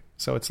back.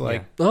 So it's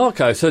like... Oh,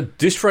 okay, so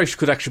this race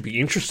could actually be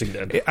interesting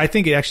then. I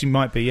think it actually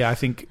might be, yeah. I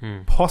think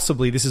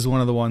possibly this is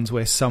one of the ones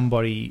where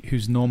somebody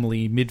who's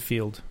normally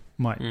midfield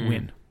might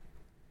win.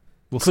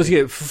 Because,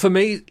 for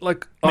me,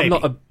 like, I'm Maybe.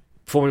 not a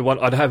Formula 1,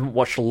 I haven't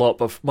watched a lot,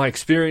 but my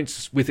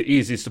experience with it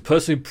is the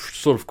person who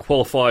sort of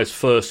qualifies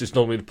first is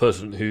normally the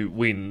person who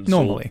wins.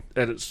 Normally.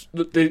 And it's...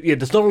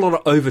 there's not a lot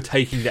of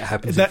overtaking that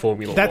happens in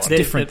Formula 1. That's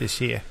different this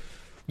year.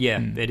 Yeah,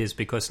 it is,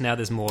 because now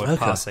there's more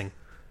passing.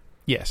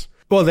 Yes.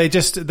 Well, they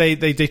changed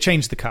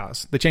the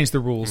cars. They changed the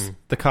rules.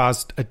 The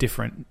cars are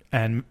different,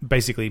 and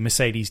basically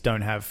Mercedes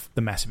don't have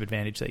the massive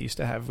advantage they used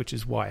to have, which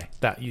is why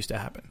that used to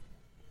happen.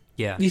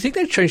 Yeah. You think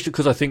they changed it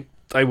because I think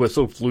they were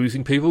sort of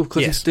losing people?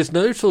 Because if there's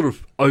no sort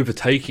of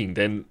overtaking,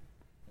 then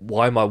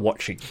why am I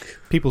watching?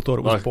 People thought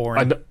it was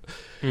boring.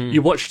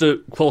 You watch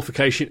the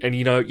qualification and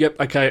you know, yep,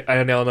 okay,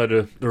 I now know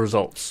the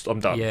results. I'm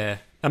done. Yeah.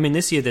 I mean,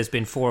 this year there's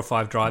been 4 or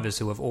 5 drivers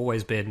who have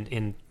always been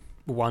in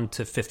 1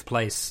 to 5th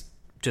place,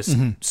 just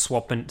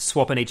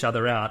swapping each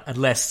other out,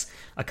 unless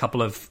a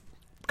couple of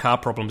car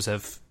problems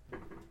have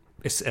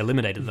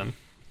eliminated them.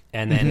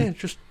 And then...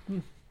 just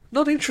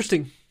not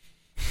interesting.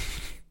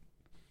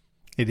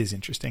 It is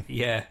interesting.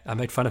 Yeah, I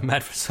made fun of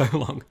Matt for so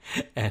long,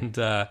 and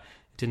it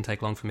didn't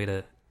take long for me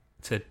to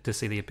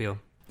see the appeal.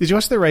 Did you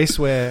watch the race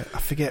where I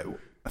forget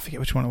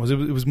which one it was? It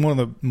was one of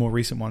the more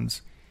recent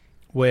ones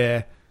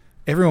where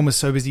everyone was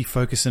so busy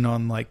focusing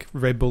on like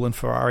Red Bull and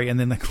Ferrari, and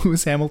then like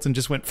Lewis Hamilton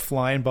just went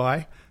flying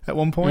by at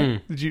one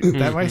point. Did you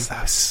that race?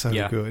 That was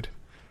so good.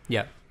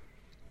 Yeah,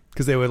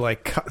 because they were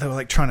like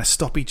trying to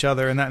stop each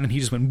other and that, and he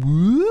just went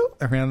woo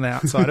around the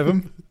outside of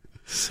him.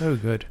 So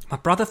good. My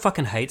brother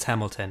fucking hates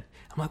Hamilton.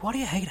 I'm like, why do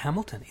you hate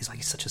Hamilton? He's like,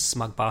 he's such a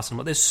smug bastard. I'm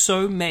like, there's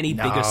so many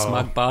bigger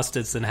smug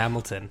bastards than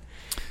Hamilton.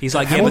 He's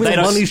like, yeah, but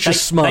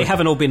they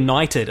haven't all been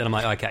knighted. And I'm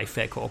like, okay,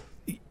 fair call.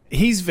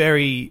 He's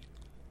very,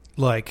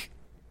 like,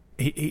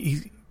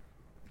 he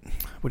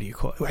what do you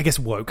call it? I guess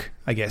woke,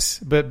 I guess.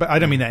 But I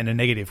don't mean that in a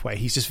negative way.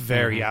 He's just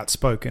very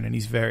outspoken, and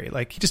he's very,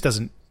 like, he just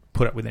doesn't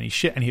put up with any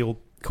shit, and he'll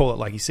call it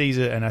like he sees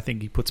it, and I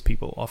think he puts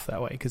people off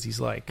that way, because he's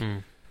like...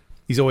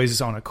 He's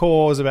always on a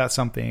cause about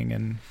something,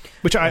 and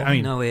which I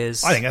mean, I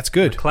think that's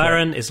good.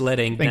 McLaren is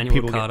letting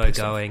Daniel Ricciardo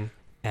going,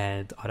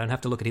 and I don't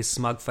have to look at his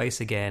smug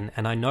face again.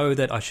 And I know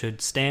that I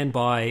should stand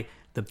by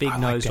the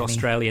big-nosed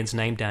Australians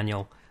named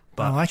Daniel,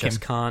 but I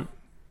just can't.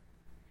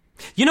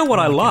 You know what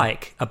I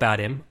like about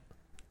him?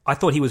 I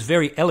thought he was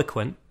very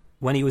eloquent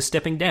when he was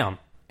stepping down,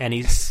 and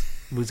he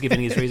was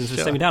giving his reasons for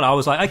stepping down. I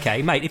was like,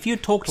 okay, mate, if you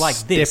talked like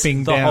this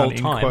the whole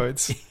time, in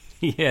quotes.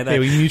 Yeah,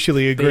 we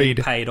mutually agreed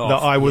that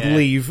I would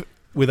leave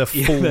with a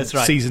full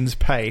season's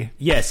pay.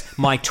 Yes,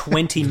 my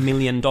 $20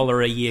 million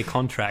a year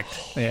contract.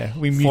 Yeah,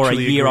 we for a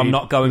year I'm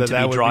not going to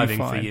be driving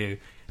be for you.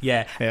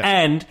 Yeah,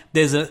 and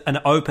there's an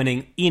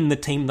opening in the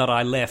team that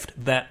I left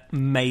that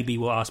maybe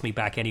will ask me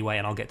back anyway,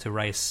 and I'll get to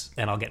race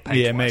and I'll get paid.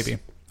 Yeah, twice.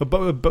 Maybe.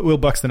 But Will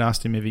Buxton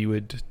asked him if he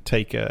would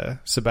take a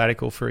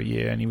sabbatical for a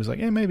year, and he was like,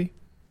 "Yeah, maybe."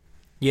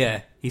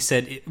 Yeah, he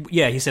said. He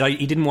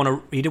didn't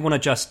want to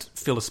just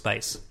fill a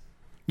space.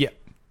 Yeah.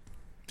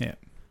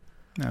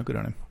 No, good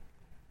on him.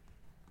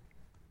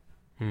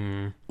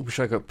 I wish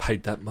I got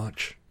paid that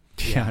much.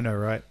 Yeah, I know,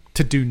 right?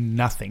 To do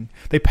nothing.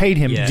 They paid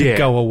him to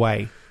go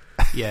away.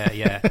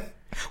 Yeah.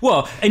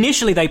 Well,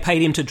 initially they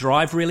paid him to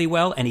drive really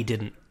well, and he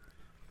didn't.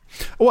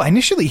 Well,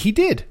 initially he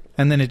did,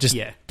 and then it just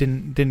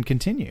didn't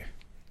continue.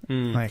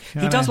 Like,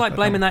 he does like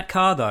blaming that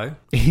car, though.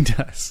 He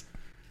does.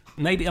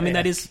 Maybe, I mean,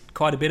 that is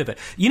quite a bit of it.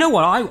 You know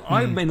what?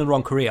 I'm in the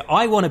wrong career.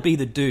 I want to be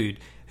the dude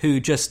who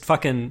just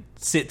fucking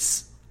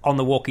sits on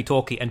the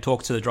walkie-talkie and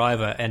talks to the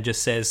driver and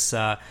just says...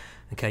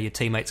 okay, your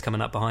teammate's coming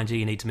up behind you.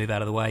 You need to move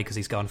out of the way because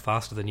he's going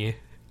faster than you.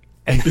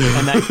 And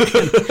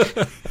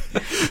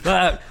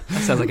that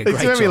sounds like a great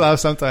job. It makes me laugh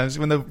sometimes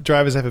when the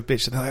drivers have a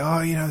bitch and they're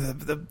like, oh, you know,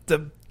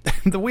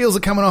 the wheels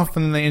are coming off,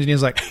 and then the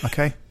engineer's like,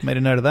 okay, made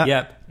a note of that.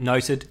 Yep,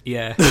 noted.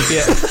 Yeah.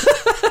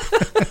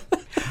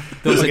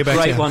 There was a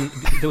great one.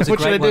 There was a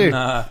great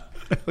one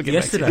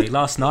yesterday,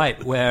 last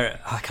night, where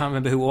I can't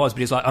remember who it was,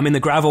 but he's like, I'm in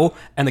the gravel,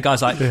 and the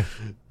guy's like,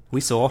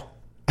 we saw.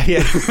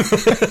 Yeah.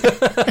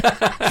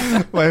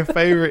 My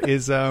favorite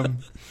is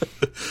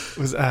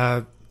was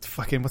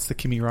fucking what's the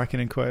Kimi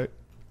Räikkönen quote?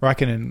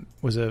 Räikkönen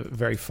was a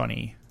very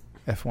funny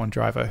F1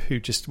 driver who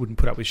just wouldn't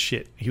put up with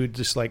shit. He would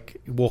just like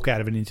walk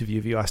out of an interview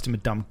if you asked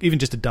him even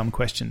just a dumb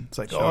question. It's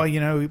like, sure.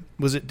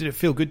 Did it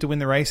feel good to win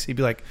the race? He'd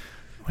be like,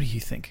 what do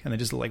you think? And they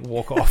just like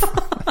walk off.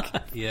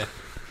 Yeah.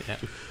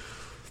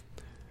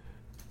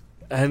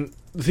 And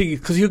the thing is,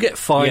 because you'll get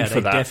fined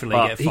for that, definitely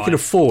but get he fined. can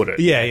afford it.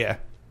 Yeah.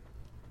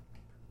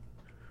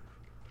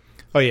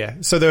 Oh yeah.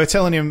 So they were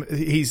telling him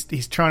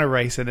he's trying to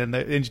race, and then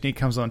the engineer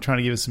comes on trying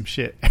to give us some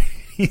shit.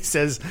 He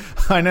says,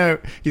 "I know."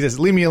 He says,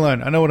 "Leave me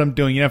alone. I know what I'm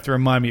doing. You don't have to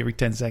remind me every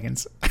 10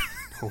 seconds."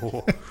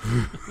 Oh.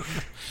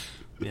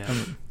 Yeah.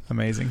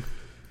 Amazing.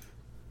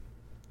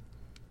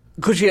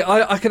 Because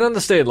I can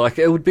understand. Like,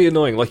 it would be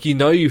annoying. Like,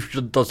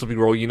 you've done something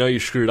wrong.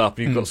 You've screwed up,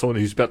 and you've got someone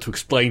who's about to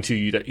explain to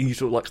you that he's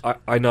sort of like,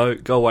 I know.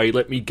 Go away.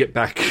 Let me get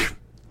back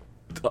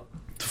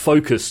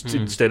focused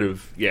instead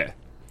of Yeah.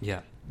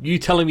 You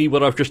telling me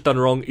what I've just done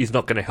wrong is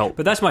not going to help.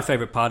 But that's my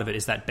favourite part of it,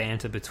 is that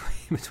banter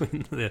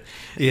between the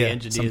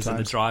engineers and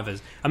the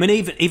drivers. I mean,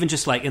 even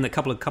just like in the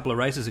couple of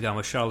races ago,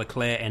 where Charles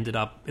Leclerc ended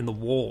up in the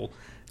wall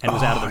and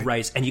was out of the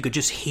race, and you could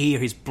just hear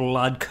his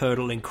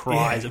blood-curdling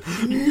cries of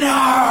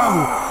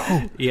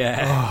 "No!"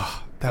 Yeah.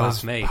 Oh, that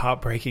was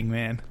heartbreaking,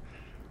 man.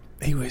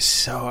 He was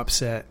so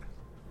upset.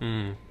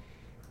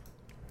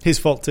 His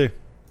fault too.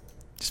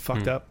 Just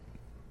fucked up.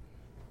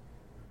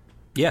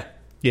 Yeah.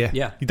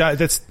 Yeah.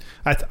 That's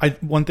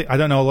one thing. I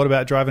don't know a lot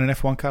about driving an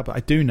F1 car, but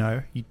I do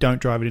know you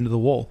don't drive it into the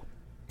wall.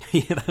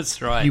 Yeah,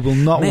 that's right. You will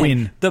not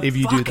win if you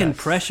do that. The fucking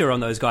pressure on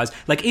those guys.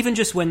 Like, even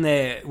just when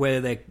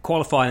they're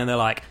qualifying and they're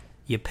like,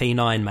 "You're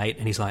P9, mate,"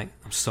 and he's like,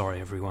 "I'm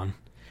sorry, everyone."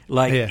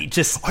 Like,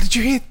 just. Oh, did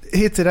you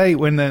hear today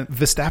when the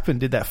Verstappen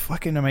did that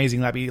fucking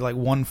amazing lap? He like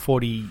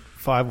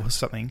 1:45 or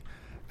something,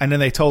 and then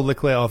they told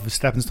Leclerc, "Oh,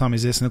 Verstappen's time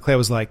is this," and Leclerc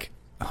was like,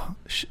 "Oh,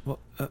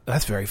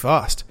 that's very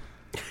fast."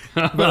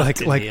 But I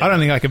don't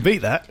think I can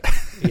beat that.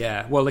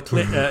 Yeah, well,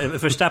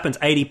 Verstappen's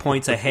 80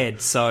 points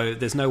ahead, so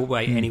there's no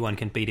way anyone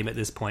can beat him at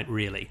this point,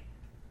 really.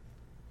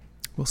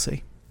 We'll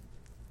see.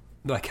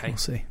 Okay. We'll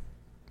see.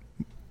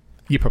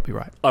 You're probably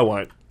right. I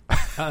won't.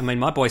 I mean,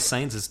 my boy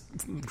Sainz is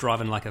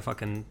driving like a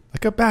fucking...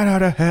 Like a bat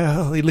out of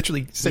hell. He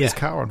literally set his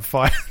car on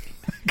fire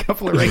a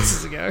couple of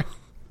races ago.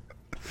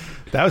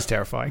 That was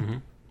terrifying. Mm-hmm.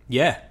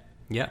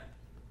 Yeah.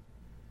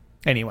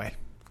 Anyway.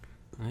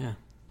 Yeah.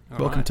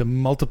 Welcome to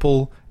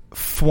multiple...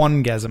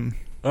 F1gasm.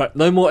 All right,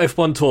 no more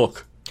F1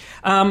 talk.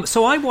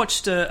 So I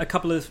watched a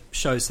couple of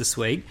shows this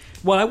week.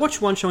 Well, I watched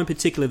one show in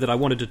particular that I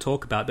wanted to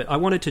talk about, but I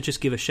wanted to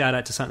just give a shout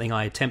out to something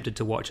I attempted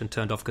to watch and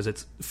turned off because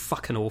it's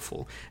fucking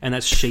awful, and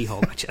that's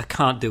She-Hulk. I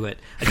can't do it.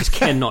 I just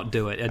cannot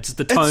do it.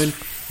 The tone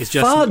is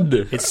just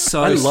fun. It's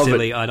so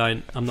silly.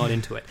 I'm not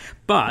into it.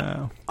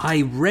 But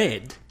I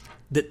read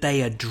that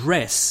they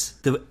address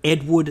the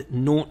Edward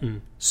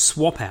Norton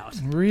swap out.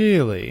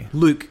 Really?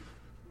 Luke,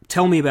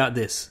 tell me about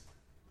this.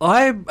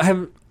 I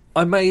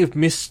may have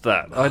missed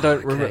that. I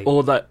don't remember,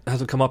 or that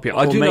hasn't come up yet.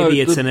 Or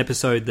maybe it's an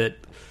episode that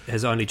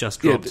has only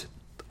just dropped. Yeah,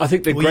 I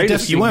think the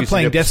greatest thing you weren't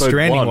playing Death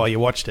Stranding 1. while you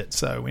watched it,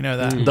 so we know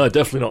that. No,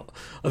 definitely not.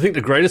 I think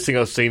the greatest thing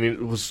I've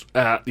seen was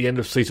at the end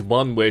of season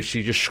 1, where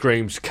she just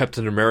screams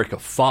 "Captain America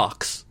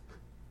fucks."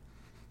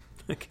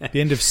 Okay.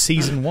 The end of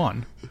season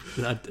 1.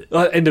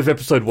 End of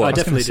episode 1. I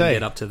definitely didn't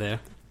get up to there.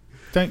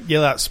 Don't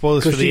yell out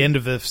spoilers for the end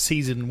of the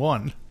season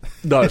 1.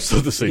 No, it's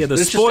not the season.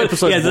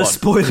 The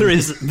spoiler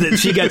is that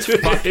she gets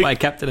fucked by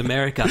Captain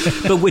America.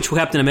 But which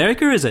Captain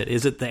America is it?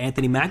 Is it the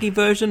Anthony Mackie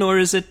version, or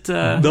is it...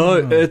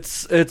 No,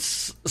 it's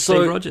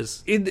Steve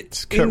Rogers.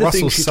 It's Kurt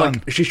Russell's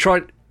son. She's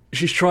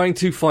trying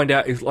to find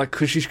out if, like,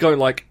 because she's going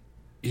like,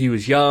 he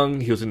was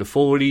young, he was in the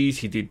 40s,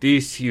 he did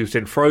this, he was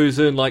then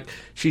frozen. Like,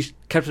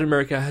 Captain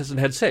America hasn't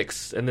had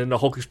sex, and then the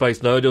Hulk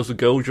explains, no, there was a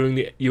girl during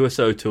the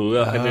USO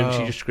tour, and then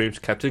she just screams,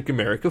 "Captain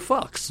America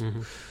fucks."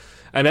 Mm-hmm.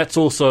 And that's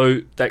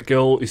also, that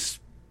girl is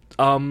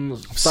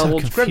Star-Lord's grandmother. I'm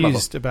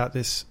confused about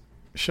this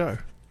show.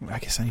 I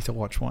guess I need to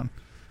watch one.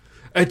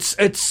 It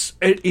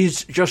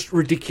is just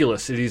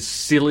ridiculous. It is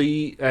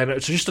silly, and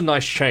it's just a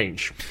nice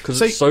change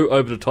because it's so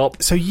over the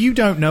top. So you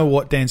don't know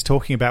what Dan's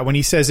talking about when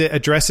he says it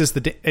addresses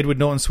the Edward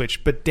Norton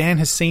switch, but Dan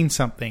has seen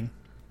something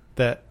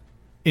that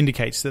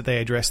indicates that they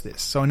address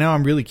this. So now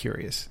I'm really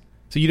curious.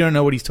 So you don't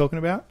know what he's talking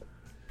about?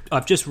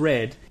 I've just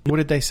read... What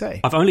did they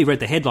say? I've only read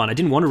the headline. I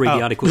didn't want to read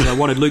the article because I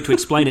wanted Luke to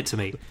explain it to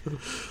me.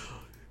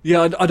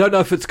 Yeah, I don't know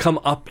if it's come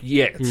up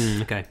yet.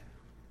 Okay.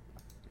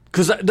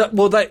 Because, I don't...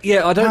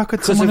 How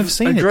could someone have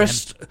seen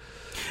it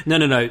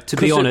then? No. To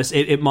be honest,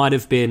 it might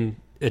have been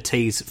a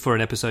tease for an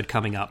episode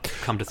coming up,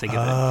 come to think of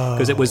it.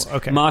 Because it was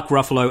Mark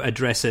Ruffalo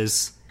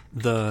addresses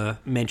the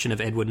mention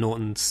of Edward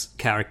Norton's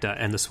character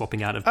and the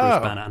swapping out of Bruce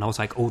Banner. And I was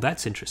like, oh,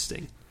 that's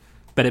interesting.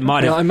 But it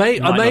might have. I may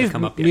have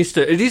come up missed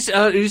it. It is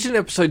in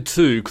episode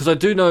 2 because I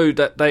do know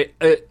that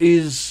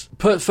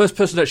first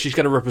person that she's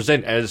going to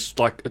represent as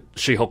like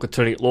She-Hulk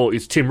attorney at law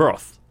is Tim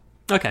Roth.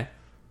 Okay.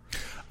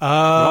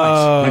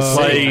 Right. Who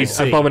plays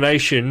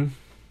Abomination.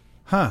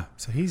 Huh.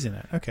 So he's in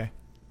it. Okay.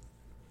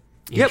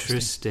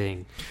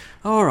 Interesting.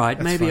 All right.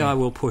 That's maybe funny. I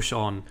will push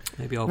on.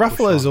 Maybe I'll.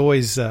 Ruffalo's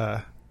always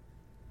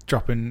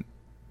dropping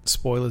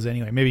spoilers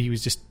anyway. Maybe he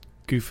was just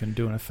goofing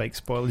doing a fake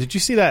spoiler. Did you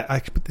see that? I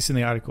put this in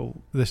the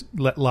article.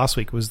 Last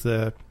week was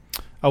the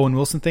Owen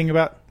Wilson thing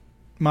about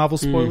Marvel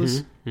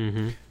spoilers,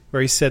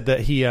 where he said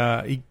that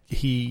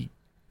he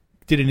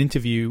did an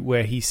interview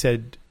where he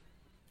said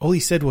all he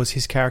said was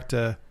his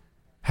character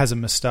has a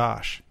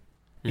moustache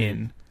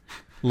in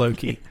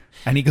Loki,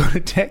 and he got a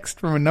text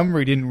from a number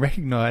he didn't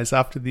recognize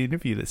after the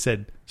interview that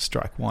said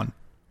strike one.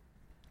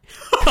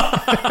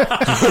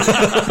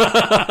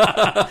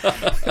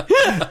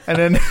 And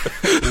then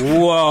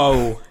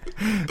whoa.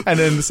 And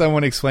then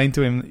someone explained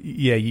to him,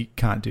 yeah, you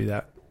can't do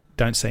that.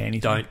 Don't say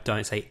anything.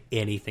 Don't say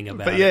anything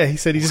about it. But yeah, he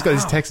said he just got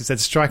his text that said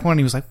strike one. And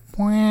he was like,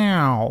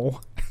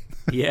 wow.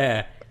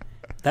 Yeah,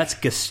 that's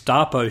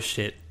Gestapo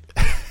shit.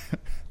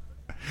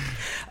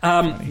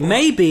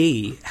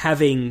 Maybe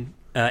having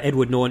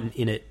Edward Norton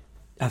in it.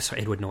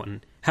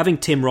 Having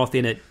Tim Roth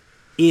in it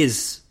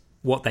is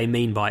what they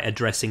mean by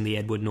addressing the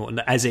Edward Norton,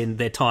 as in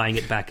they're tying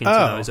it back into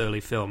those early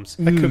films.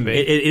 That could be.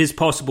 It is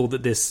possible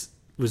that this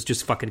was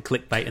just fucking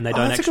clickbait, and they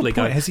don't actually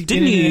go. Has he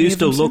Didn't you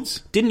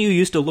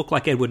used to look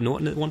like Edward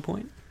Norton at one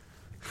point?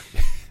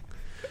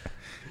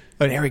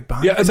 Eric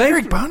Bana? Yeah, is it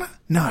Eric Bana?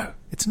 No,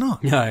 it's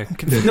not. No,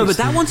 but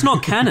that one's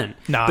not canon.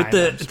 No, but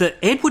the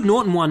Edward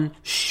Norton one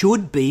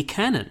should be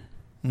canon.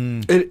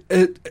 It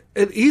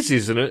is,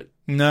 isn't it?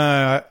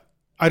 No,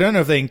 I don't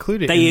know if they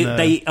include it.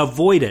 They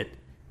avoid it,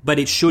 but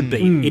it should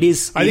be. It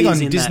is. I think on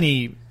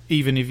Disney,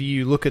 even if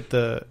you look at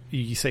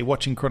you say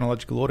watch in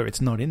chronological order,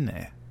 it's not in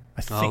there.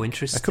 I think. Oh,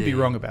 interesting. I could be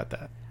wrong about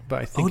that,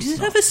 but I think. Does it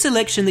have a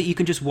selection that you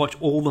can just watch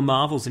all the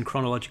Marvels in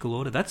chronological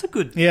order? That's a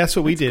good. Yeah, that's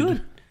what we did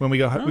good. when we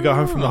got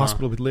home from the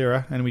hospital with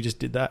Lyra, and we just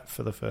did that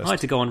for the first. I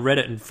had to go on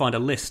Reddit and find a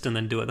list and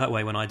then do it that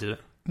way when I did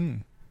it.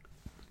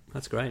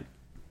 That's great.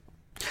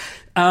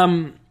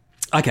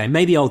 Okay,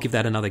 maybe I'll give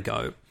that another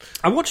go.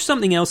 I watched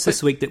something else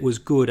this week that was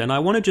good, and I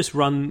want to just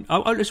run...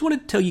 I just want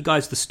to tell you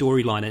guys the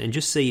storyline and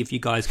just see if you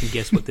guys can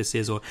guess what this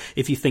is or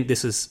if you think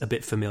this is a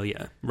bit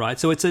familiar, right?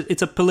 So it's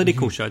a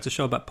political show. It's a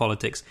show about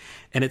politics,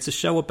 and it's a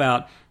show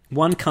about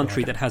one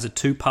country that has a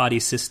two-party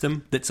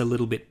system that's a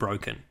little bit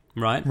broken,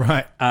 right?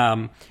 Right.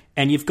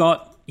 And you've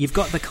got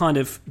the kind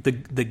of the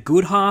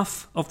good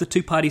half of the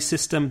two-party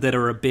system that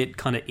are a bit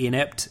kind of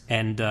inept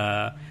and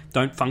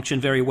don't function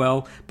very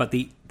well, but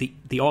the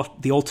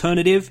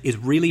alternative is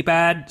really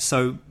bad,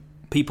 so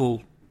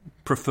people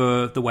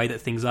prefer the way that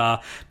things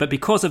are. But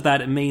because of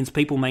that, it means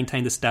people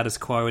maintain the status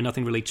quo and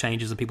nothing really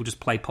changes, and people just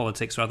play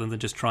politics rather than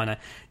just trying to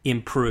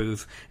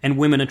improve. And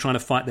women are trying to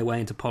fight their way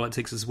into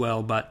politics as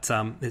well, but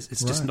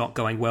it's just not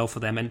going well for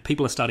them. And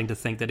people are starting to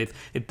think that if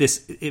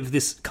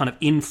this kind of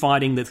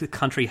infighting that the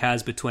country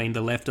has between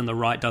the left and the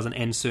right doesn't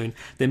end soon,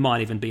 there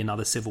might even be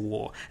another civil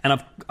war.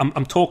 And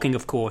I'm talking,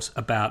 of course,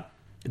 about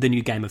the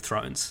new Game of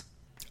Thrones.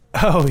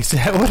 Oh, is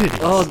that what it is?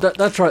 Oh,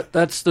 that's right.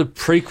 That's the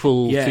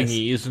prequel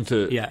thingy, isn't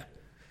it? Yeah.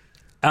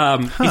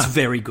 It's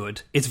very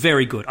good. It's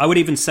very good. I would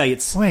even say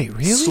it's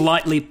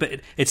slightly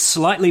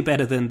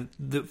better than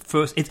the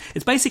first.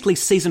 It's basically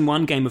season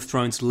 1 Game of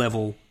Thrones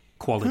level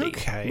quality,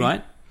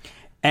 right?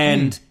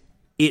 And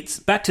it's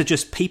back to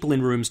just people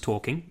in rooms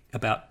talking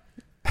about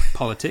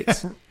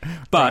politics,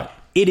 but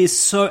it is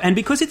so. And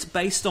because it's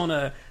based on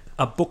a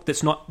book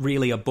that's not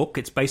really a book,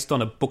 it's based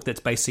on a book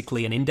that's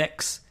basically an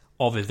index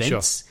of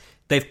events. Sure.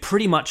 They've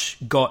pretty much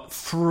got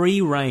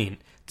free reign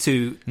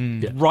to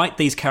write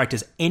these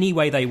characters any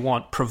way they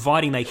want,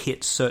 providing they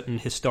hit certain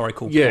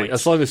historical points. Yeah,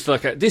 as long as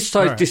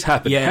this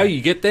happened. Yeah. How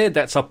you get there,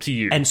 that's up to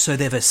you. And so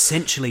they've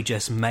essentially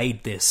just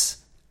made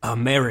this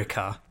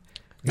America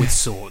with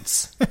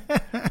swords.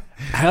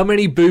 How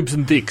many boobs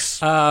and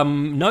dicks?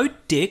 No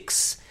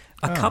dicks.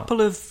 A couple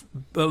of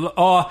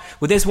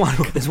there's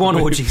one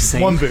orgy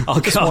scene. One boob.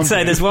 I'll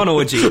say there's one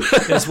orgy.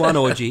 There's one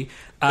orgy.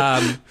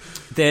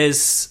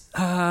 There's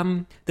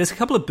a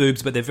couple of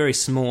boobs, but they're very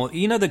small.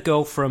 You know the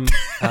girl from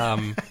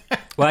well,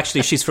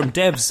 actually, she's from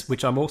Devs,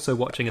 which I'm also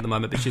watching at the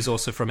moment, but she's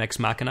also from Ex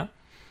Machina.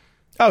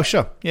 Oh,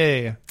 sure,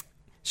 yeah.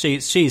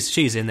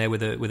 She's in there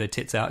with her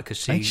tits out because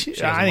she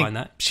doesn't mind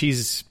that.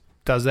 She's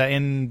does that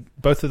in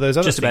both of those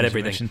other just about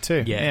everything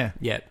too.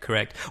 Yeah,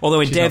 correct. Although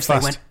in Devs they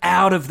went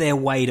out of their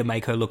way to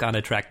make her look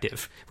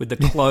unattractive with the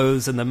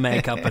clothes and the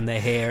makeup and their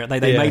hair.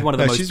 They made one of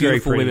the most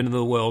beautiful women in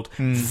the world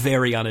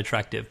very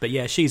unattractive. But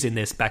yeah, she's in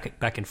this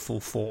back in full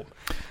form,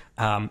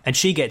 and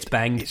she gets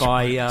banged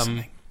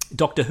by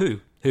Doctor Who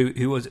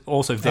was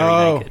also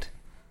very naked.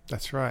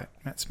 That's right,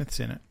 Matt Smith's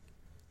in it.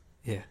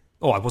 Yeah.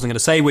 Oh, I wasn't going to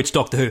say which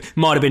Doctor Who.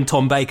 Might have been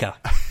Tom Baker.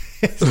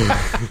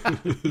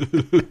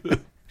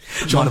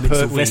 John Pertwee.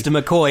 Sylvester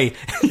McCoy.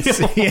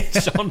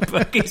 John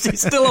Pertwee. Is he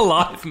still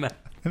alive, man?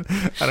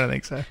 I don't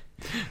think so.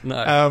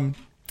 No.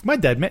 My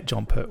dad met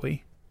John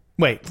Pertwee.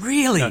 Wait.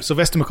 Really? No,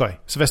 Sylvester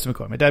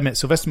McCoy. My dad met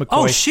Sylvester McCoy.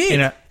 Oh,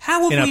 shit.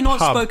 How have we not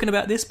spoken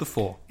about this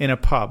before? In a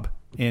pub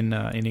in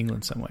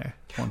England somewhere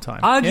one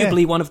time.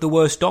 Arguably one of the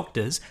worst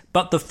doctors,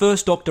 but the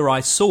first doctor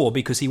I saw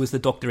because he was the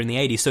doctor in the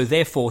 80s, so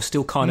therefore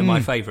still kind of my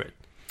favourite.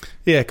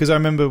 Yeah, because I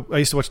remember I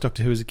used to watch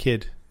Doctor Who as a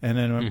kid, and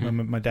then I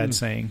remember my dad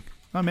saying,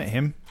 I met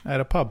him at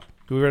a pub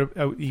We were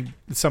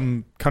at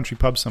some country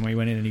pub somewhere. He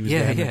went in and he was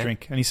there having a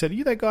drink. And he said, "Are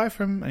you that guy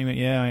from?" And he went,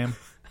 "Yeah, I am."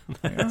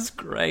 That's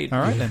great. All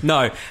right then.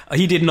 No,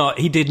 he did not.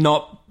 He did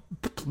not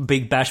be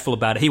bashful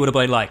about it. He would have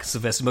been like,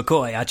 "Sylvester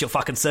McCoy, at your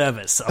fucking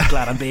service. I'm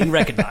glad I'm being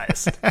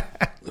recognised."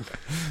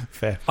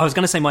 Fair. I was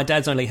going to say my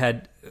dad's only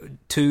had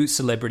 2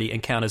 celebrity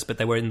encounters, but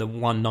they were in the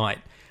one night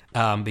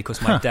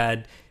because my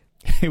dad...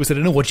 Was it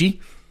an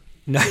orgy?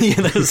 No, yeah,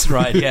 that's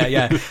right.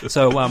 Yeah.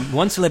 So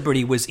one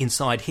celebrity was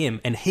inside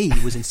him, and he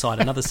was inside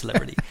another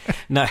celebrity.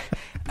 No,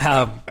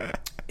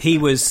 he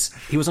was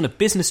on a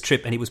business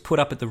trip, and he was put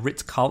up at the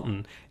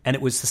Ritz-Carlton, and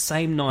it was the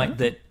same night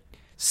that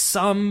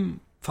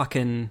some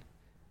fucking...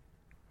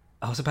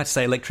 I was about to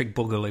say Electric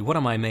Boogaloo. What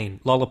am I mean?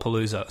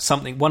 Lollapalooza.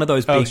 Something. One of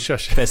those big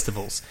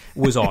festivals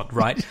was on,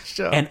 right?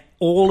 Sure. And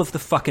all of the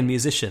fucking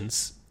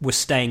musicians were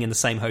staying in the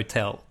same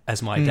hotel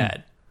as my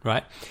dad,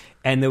 right?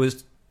 And there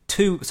was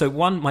 2... So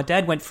one, my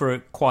dad went for a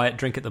quiet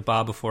drink at the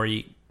bar before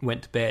he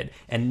went to bed.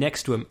 And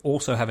next to him,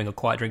 also having a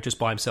quiet drink just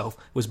by himself,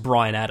 was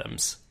Bryan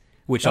Adams,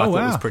 which I thought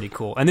was pretty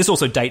cool. And this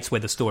also dates where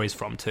the story's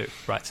from too,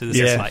 right? So this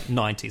is like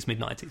 90s,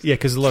 mid-90s. Yeah,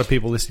 because a lot of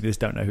people listening to this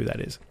don't know who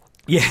that is.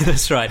 Yeah,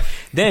 that's right.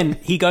 Then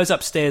he goes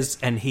upstairs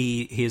and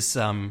his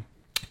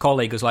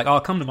colleague was like, "Oh,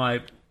 come to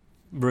my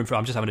room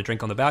I'm just having a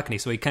drink on the balcony."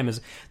 So he came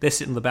as they're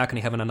sitting on the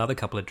balcony having another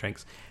couple of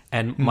drinks.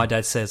 And my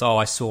dad says, "Oh,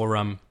 I saw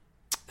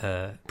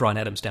Bryan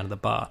Adams down at the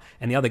bar."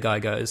 And the other guy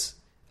goes,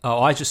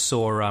 "Oh, I just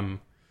saw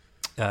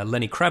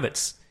Lenny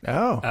Kravitz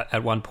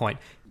at one point.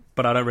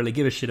 But I don't really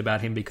give a shit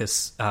about him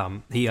because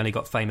he only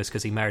got famous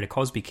because he married a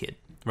Cosby kid,"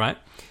 right?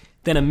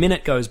 Then a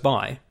minute goes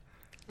by.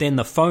 Then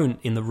the phone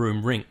in the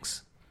room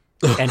rings.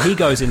 And he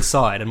goes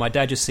inside, and my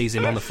dad just sees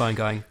him on the phone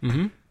going,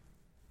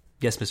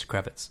 "Yes, Mr.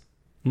 Kravitz."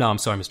 "No, I'm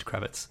sorry, Mr.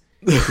 Kravitz.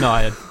 No,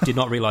 I did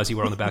not realise you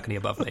were on the balcony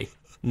above me.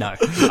 No,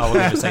 I will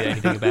never say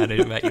anything about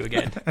you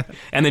again."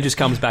 And then just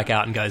comes back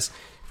out and goes,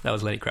 "That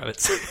was Lenny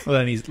Kravitz."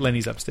 Well, then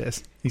Lenny's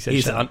upstairs. He said,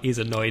 he's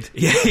annoyed.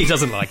 Yeah, he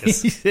doesn't like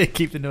us. He said,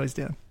 "Keep the noise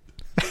down."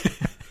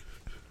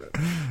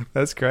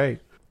 That's great.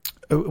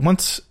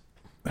 Once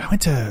I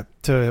went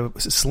to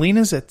was it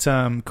Selena's at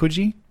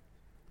Coogee,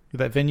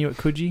 that venue at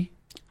Coogee.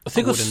 I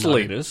think it was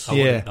Selena's. I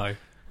wouldn't know.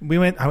 We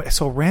went. I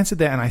saw Rancid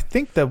there, and I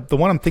think the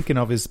one I'm thinking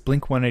of is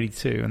Blink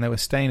 182, and they were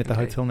staying at the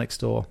hotel next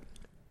door.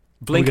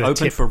 Blink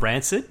open for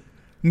Rancid?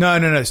 No.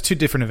 It's 2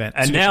 different events.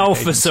 And now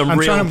for some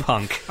real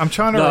punk. I'm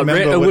trying to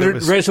remember.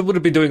 Rancid would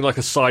have been doing like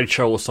a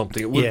sideshow or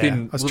something. It would have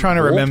been. I was trying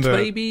to remember.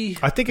 Maybe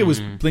I think it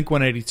was Blink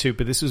 182,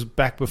 but this was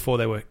back before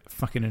they were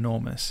fucking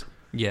enormous.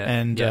 Yeah,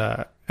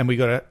 and we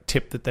got a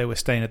tip that they were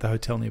staying at the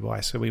hotel nearby,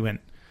 so we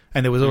went,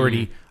 and there was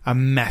already a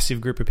massive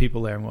group of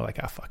people there, and we're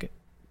like, fuck it.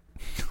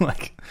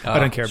 I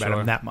don't care about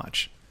them that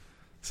much.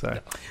 So,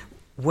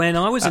 when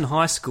I was in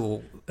high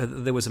school,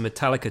 there was a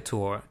Metallica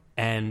tour,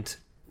 and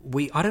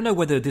I don't know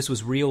whether this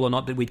was real or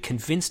not, but we'd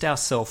convinced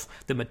ourselves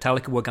that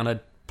Metallica were going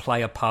to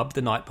play a pub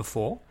the night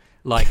before,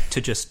 like to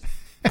just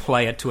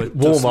play it to a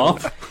warm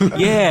up.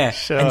 Yeah,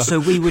 sure. And so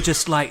we were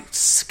just like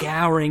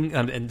scouring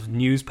and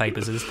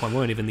newspapers at this point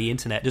weren't even the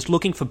internet, just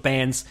looking for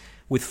bands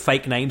with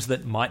fake names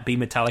that might be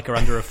Metallica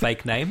under a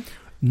fake name.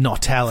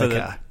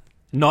 Metallica.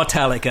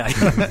 Metallica.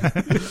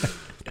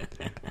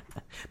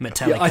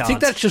 Yeah, I think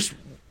that's just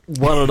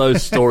one of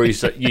those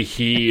stories that you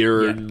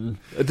hear, and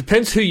it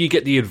depends who you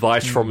get the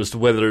advice from as to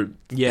whether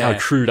how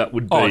true that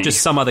would be. Oh,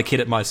 just some other kid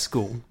at my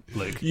school,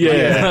 Luke.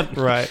 Yeah,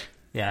 right.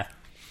 Yeah.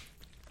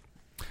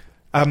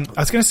 I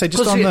was going to say,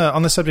 just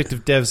on the subject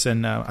of devs,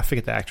 and I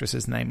forget the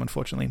actress's name,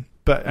 unfortunately,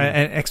 but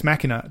and Ex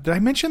Machina. Did I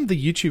mention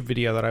the YouTube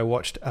video that I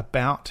watched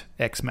about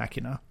Ex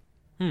Machina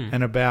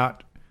and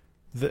about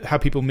how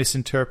people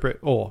misinterpret,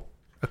 or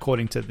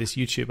according to this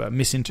YouTuber,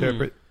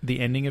 misinterpret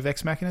the ending of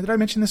Ex Machina? Did I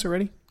mention this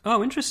already?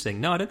 Oh,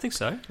 interesting. No, I don't think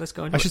so. Let's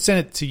go into I should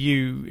send it to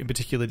you in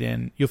particular,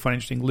 Dan. You'll find it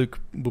interesting. Luke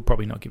will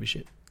probably not give a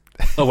shit.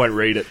 I won't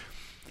read it.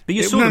 But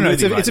you saw the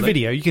movie, it's a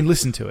video. You can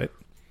listen to it.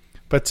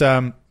 But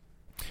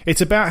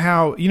it's about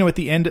how, at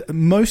the end,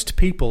 most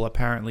people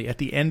apparently at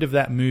the end of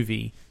that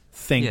movie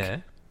think,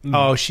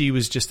 oh, she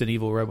was just an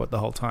evil robot the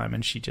whole time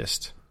and she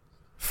just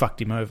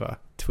fucked him over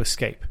to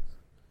escape.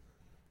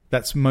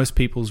 That's most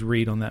people's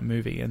read on that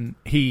movie. And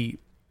he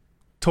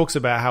talks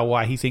about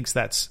why he thinks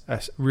that's a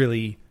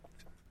really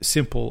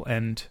simple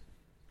and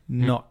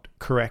not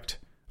correct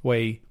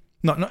way.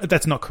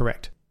 That's not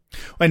correct.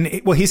 And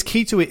his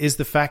key to it is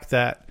the fact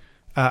that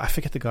I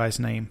forget the guy's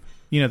name.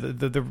 The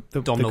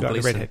guy,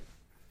 the redhead.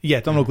 Yeah,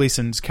 Donald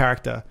Gleason's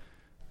character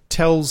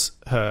tells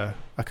her,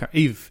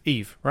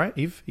 Eve, right?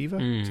 Eva,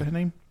 is that her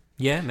name?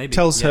 Yeah, maybe.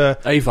 Tells her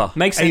Ava.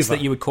 Makes sense that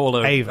you would call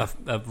her Ava.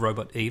 a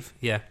robot Eve.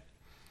 Yeah.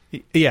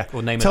 Yeah.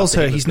 Or name tells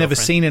her he's never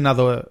girlfriend. seen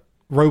another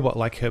robot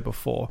like her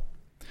before.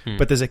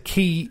 But there's a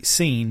key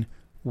scene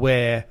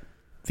where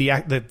the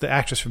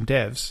actress from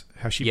Devs,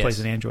 how she plays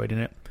an android in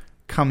it,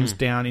 comes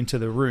down into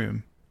the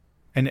room,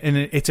 and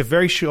it's a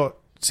very short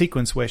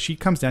sequence where she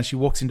comes down, she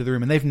walks into the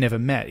room, and they've never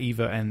met,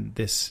 Eva and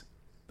this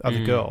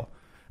other girl,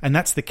 and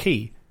that's the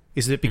key.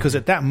 Is that because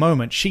at that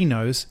moment she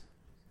knows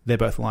they're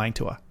both lying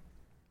to her,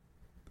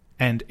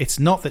 and it's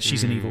not that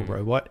she's an evil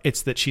robot;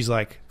 it's that she's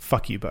like,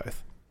 "Fuck you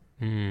both."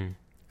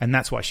 and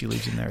that's why she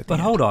leaves him there. At the But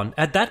end. hold on,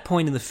 at that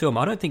point in the film,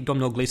 I don't think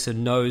Domhnall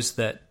Gleeson knows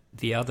that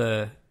the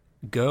other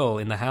girl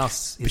in the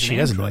house is but she an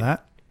doesn't know android.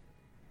 that.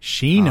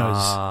 She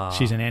knows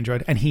she's an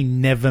android, and he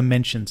never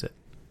mentions it.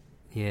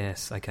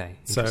 Yes, okay.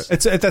 So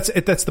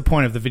that's the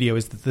point of the video,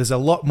 is that there's a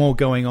lot more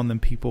going on than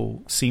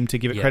people seem to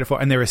give it credit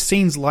for. And there are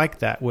scenes like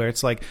that where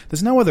it's like,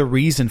 there's no other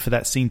reason for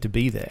that scene to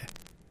be there.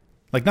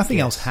 Like, nothing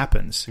else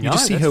happens. You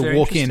just see her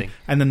walk in,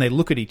 and then they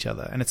look at each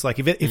other. And it's like,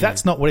 if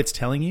that's not what it's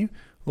telling you,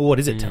 well, what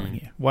is it telling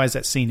you? Why is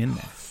that scene in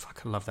there? Oh,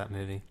 fuck, I love that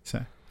movie.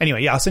 So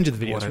anyway, I'll send you the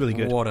video. It's really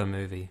good. What a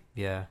movie,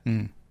 yeah.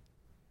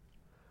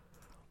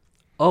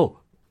 Oh,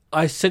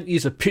 I sent you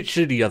a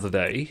picture the other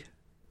day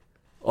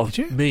of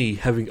me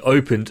having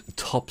opened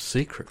Top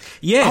Secret.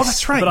 Yes, oh,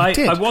 that's right. But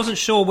you did. I wasn't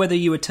sure whether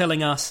you were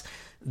telling us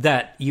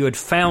that you had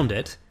found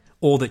it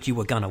or that you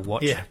were going to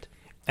watch it.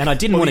 And I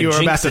didn't want to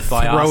jinx it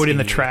by throw it in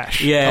the you.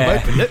 trash.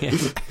 Yeah, I've opened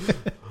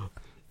it.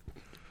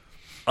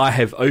 I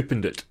have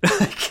opened it.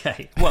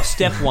 Okay. Well,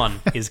 step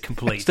one is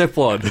complete. Step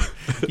one.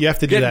 You have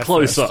to do Get that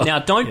closer. first. Now,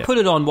 don't put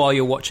it on while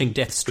you're watching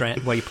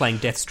while you're playing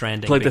Death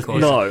Stranding.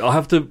 No, I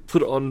have to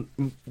put it on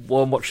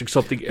while I'm watching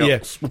something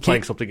else. Yeah.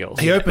 Playing something else.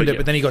 He opened it,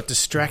 but then he got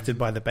distracted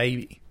by the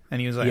baby. And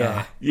he was like,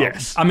 Yeah.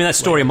 Yes. I mean, that's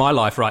the story of my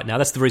life right now.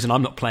 That's the reason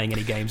I'm not playing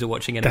any games or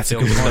watching any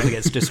films, because he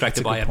gets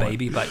distracted by a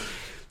baby. But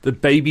the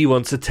baby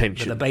wants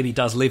attention. the baby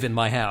does live in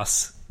my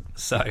house,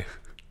 so...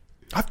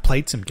 I've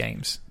played some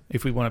games,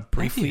 if we want to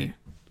briefly...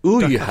 Ooh,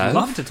 you I'd have?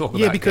 love to talk about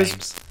Yeah, because,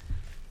 games.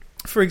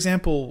 for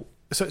example,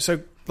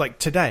 so like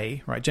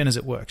today, right, Jenna's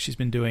at work. She's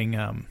been doing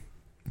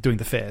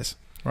the fairs,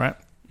 right?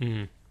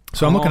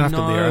 So I'm looking after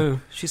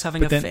Lyra. She's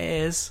having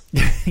affairs.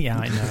 Yeah,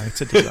 I know.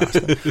 It's a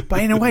disaster.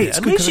 But in a way, it's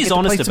At good least because I she's get to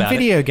honest play some about it.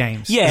 video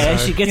games. Yeah,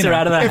 So, she gets her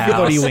out of the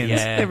everybody house. Wins.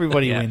 Yeah.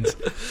 Everybody Yeah. wins.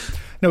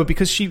 No, but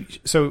because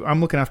so I'm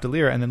looking after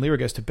Lyra, and then Lyra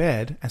goes to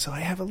bed, and so I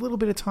have a little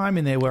bit of time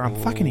in there where I'm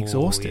fucking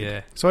exhausted.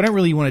 Yeah. So I don't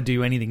really want to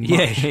do anything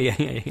much. Yeah.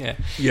 Yeah.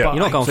 You're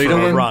not going so you for don't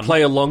a want run. to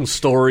play a long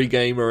story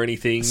game or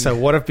anything. So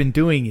what I've been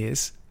doing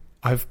is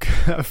I've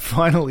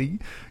finally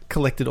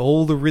collected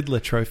all the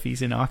Riddler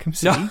trophies in Arkham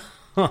City.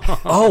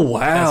 Oh,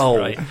 wow.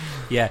 That's great.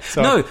 Yeah.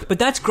 No, but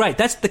that's great.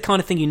 That's the kind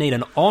of thing you need.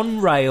 An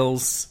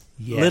on-rails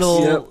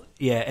little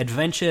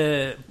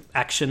adventure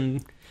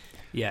action.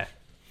 Yeah.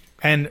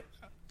 And,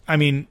 I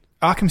mean,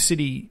 Arkham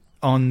City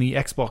on the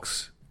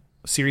Xbox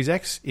Series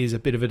X is a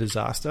bit of a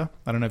disaster.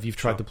 I don't know if you've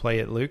tried to play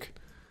it, Luke.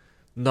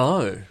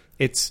 No.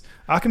 It's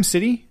Arkham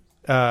City.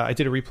 I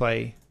did a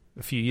replay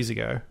a few years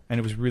ago,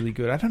 and it was really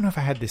good. I don't know if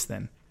I had this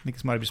then. I think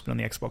this might have just been on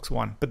the Xbox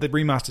One. But the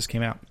remasters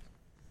came out.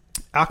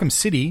 Arkham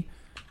City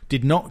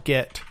did not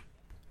get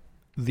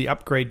the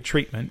upgrade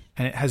treatment,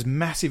 and it has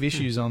massive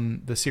issues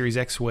on the Series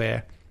X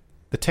where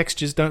the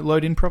textures don't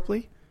load in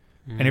properly,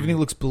 and everything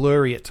looks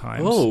blurry at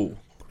times. Oh.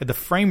 The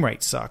frame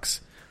rate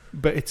sucks.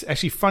 But it's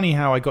actually funny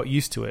how I got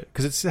used to it,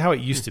 because it's how it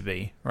used to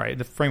be, right?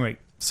 The frame rate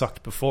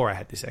sucked before I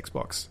had this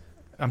Xbox.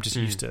 I'm just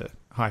used to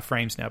high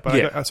frames now.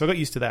 But so I got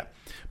used to that.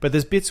 But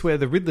there's bits where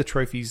the Riddler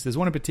trophies, there's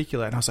one in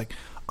particular, and I was like,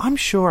 I'm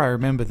sure I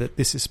remember that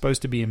this is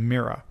supposed to be a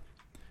mirror.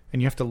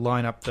 And you have to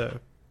line up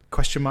the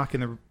question mark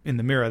in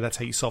the mirror. That's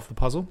how you solve the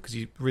puzzle, because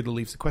Riddler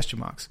leaves the question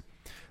marks.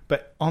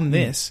 But on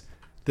this,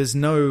 there's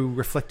no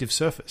reflective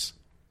surface.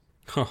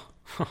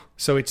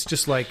 So it's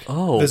just like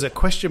there's a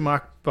question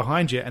mark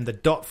behind you and the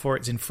dot for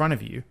it's in front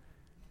of you.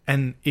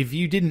 And if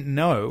you didn't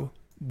know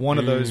one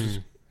of those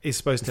is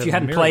supposed to have If you a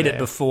hadn't mirror played there, it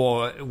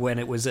before when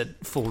it was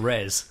at full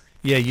res.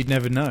 yeah, you'd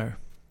never know.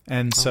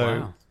 And so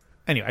wow.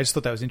 anyway, I just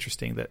thought that was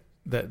interesting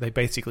that they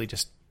basically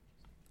just,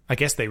 I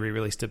guess they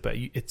re-released it, but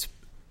it's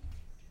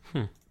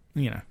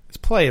it's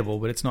playable,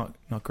 but it's not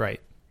great.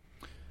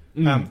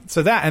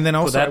 So that, and then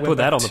also I went put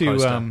that back on the to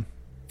poster.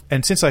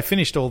 and since I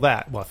finished all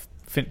that, well,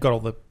 got all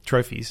the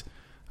trophies,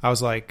 I was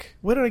like,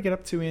 where did I get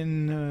up to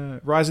in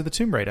Rise of the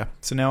Tomb Raider?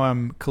 So now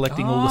I'm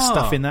collecting all the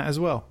stuff in that as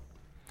well.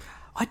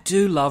 I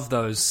do love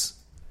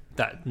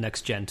that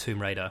next gen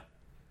Tomb Raider.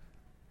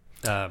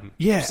 And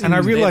I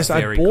realized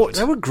I bought.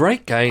 They were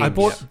great games. I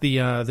bought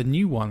the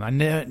new one.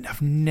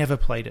 I've never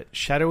played it.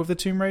 Shadow of the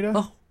Tomb Raider.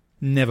 Oh,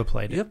 never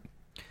played it. Yep.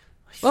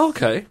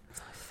 Okay.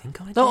 I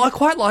think I did. No, I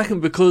quite like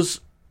them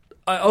because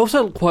I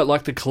also quite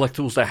like the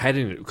collectibles they had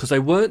in it, because they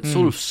weren't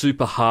sort of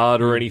super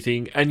hard or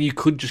anything, and you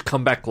could just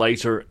come back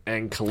later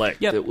and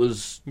collect. Yep. It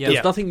was there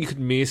was nothing you could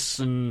miss,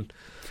 and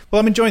Well,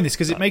 I'm enjoying this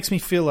because it makes me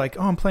feel like,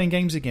 I'm playing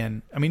games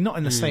again. I mean, not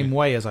in the same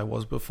way as I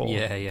was before.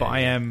 But I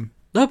am.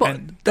 No, but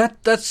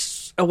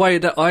that's a way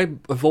that I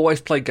have always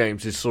played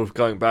games, is sort of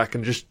going back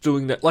and just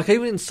doing that. Like,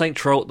 even in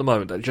Saints Row at the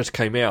moment, that just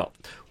came out,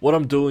 what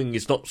I'm doing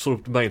is not sort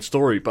of the main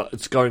story, but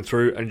it's going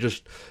through and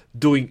just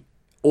doing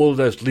all of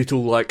those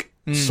little, like,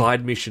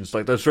 side missions.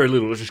 Like, those very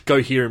little, just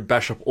go here and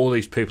bash up all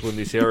these people in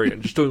this area,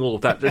 and just doing all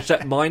of that. There's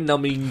that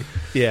mind-numbing,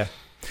 Yeah.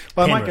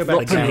 Well, I might go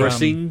back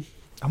progressing.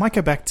 I might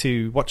go back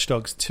to Watch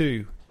Dogs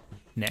 2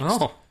 next.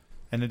 Oh.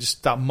 And then just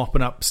start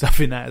mopping up stuff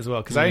in that as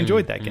well, because I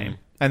enjoyed that game.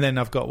 And then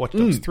I've got Watch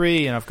Dogs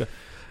 3, and I've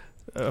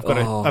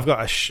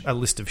got a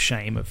list of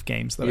shame of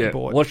games that I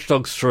bought. Watch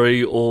Dogs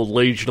 3 or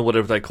Legion or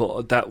whatever they call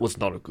it, that was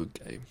not a good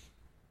game.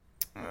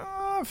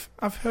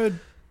 I've heard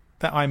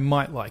that I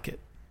might like it.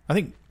 I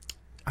think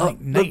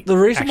Nate the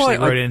reason actually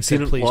why wrote I in and said,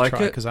 didn't please like try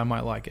it, it- because I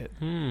might like it.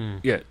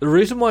 Yeah, the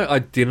reason why I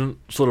didn't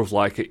sort of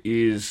like it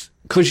is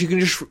because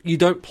you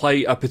don't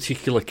play a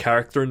particular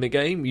character in the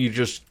game. You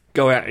just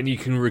go out and you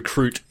can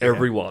recruit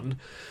everyone.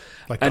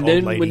 Like the And old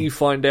then lady. when you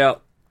find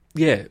out,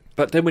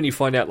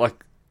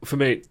 like, for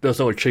me, there's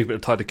no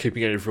achievement tied to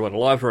keeping everyone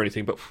alive or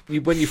anything, but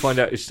when you find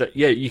out, it's that,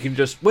 you can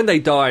just, when they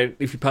die,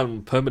 if you put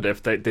them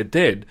permadeath, they're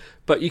dead,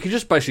 but you can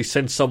just basically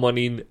send someone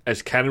in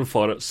as cannon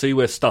fodder, see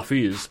where stuff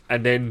is,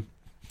 and then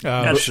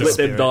let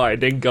them die,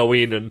 and then go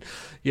in, and,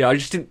 I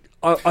just didn't,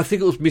 I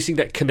think it was missing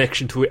that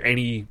connection to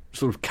any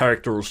sort of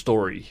character or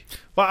story.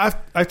 Well,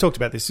 I've talked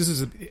about this. This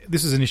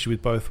is an issue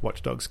with both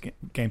Watch Dogs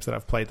games that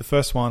I've played. The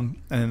first one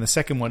and then the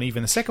second one.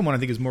 Even the second one, I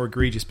think, is more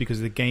egregious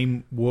because the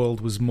game world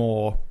was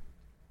more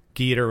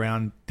geared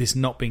around this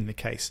not being the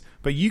case.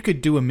 But you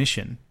could do a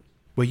mission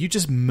where you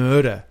just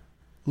murder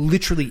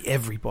literally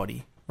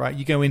everybody. Right?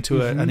 You go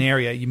into an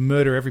area, you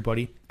murder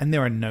everybody, and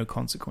there are no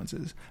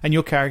consequences. And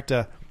your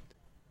character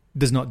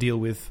does not deal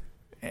with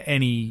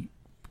any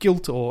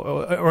guilt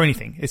or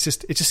anything. It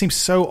just seems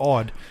so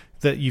odd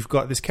that you've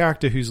got this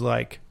character who's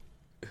like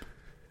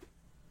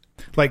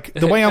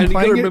the way I'm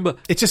playing it,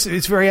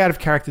 it's very out of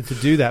character to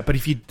do that.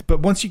 But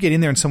once you get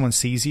in there and someone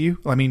sees you,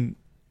 I mean,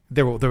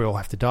 they all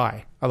have to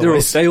die.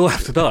 Otherwise, They all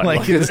have to die.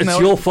 Like, it's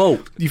your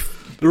fault.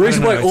 The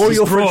reason why all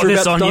your friends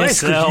are about to die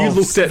is because you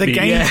looked at me. The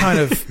game kind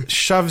of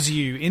shoves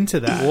you into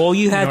that. All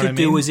you had to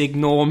do was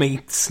ignore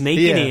me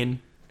sneaking in.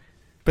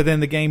 But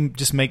then the game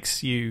just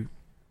makes you,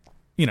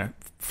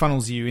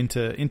 funnels you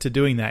into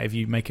doing that if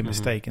you make a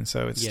mistake, and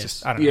so it's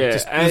just, I don't know.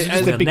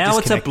 And now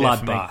it's a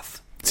bloodbath.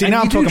 See,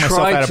 now I'm talking myself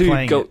out of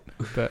playing it.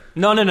 But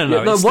No.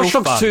 Watch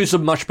Dogs 2 is a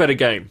much better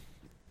game.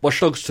 Watch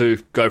Dogs 2,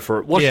 go for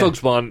it. Watch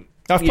Dogs 1,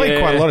 I've played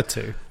quite a lot of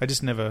 2. I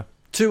just never...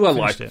 2 I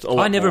liked it a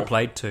lot I never more.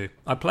 played 2.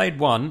 I played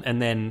 1,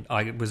 and then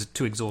I was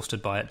too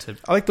exhausted by it to...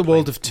 I like the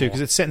world of 2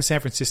 because it's set in San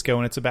Francisco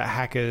and it's about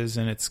hackers,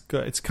 and it's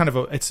kind of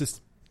it's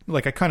just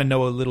like I kind of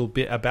know a little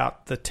bit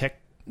about the tech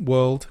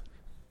world,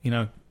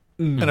 and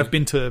I've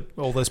been to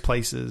all those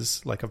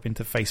places. Like I've been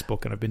to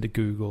Facebook and I've been to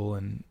Google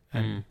and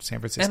San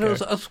Francisco.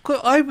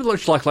 And I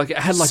much like it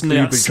had like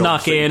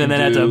snuck in and then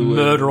had to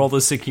murder all the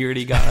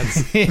security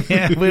guards.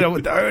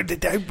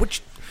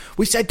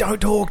 We said don't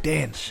talk,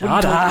 Dan.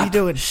 What are you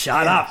doing?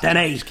 Shut up,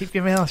 Danny. Just keep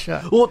your mouth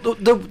shut. Well,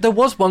 there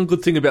was one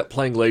good thing about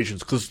playing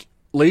Legions, because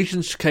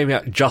Legions came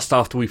out just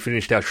after we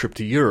finished our trip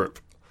to Europe.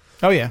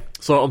 Oh, yeah.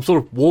 So I'm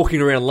sort of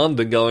walking around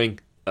London going,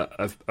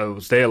 I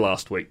was there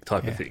last week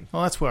type of thing.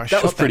 Well, that's where I That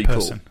shot was pretty that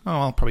person. cool. Oh,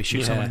 I'll probably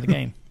shoot someone in the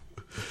game.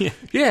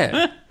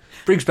 Yeah.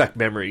 Brings back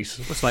memories.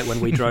 It's like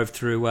when we drove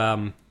through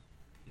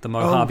the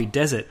Mojave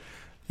Desert.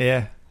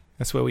 Yeah.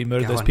 That's where we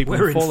murdered those people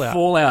We're in Fallout.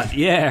 Fallout,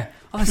 yeah.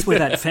 Oh, that's where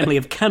that family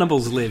of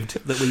cannibals lived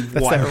that we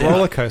That's wiped that out.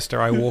 roller coaster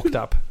I walked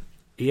up.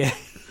 Yeah,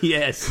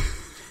 yes.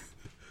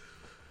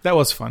 That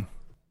was fun.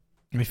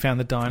 We found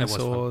the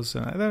dinosaurs.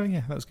 And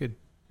that was good.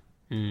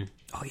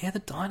 Oh, yeah, the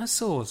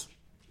dinosaurs.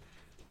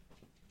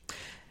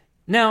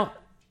 Now,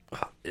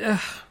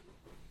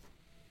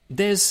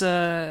 there's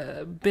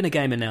been a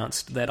game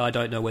announced that I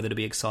don't know whether to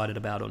be excited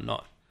about or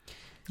not.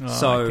 I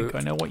think I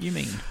know what you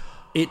mean.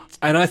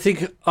 And I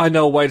think I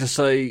know a way to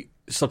say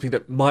something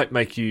that might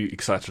make you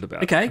excited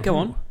about it. Okay, go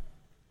on.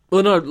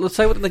 Well, no, let's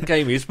say what the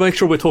game is. Make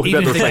sure we're talking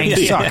Even about if the the same game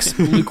thing. sucks,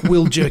 Luke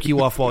will jerk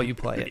you off while you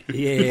play it.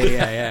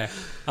 Yeah.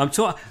 I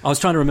was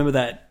trying to remember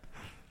that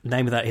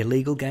name of that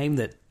illegal game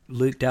that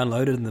Luke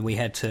downloaded, and then we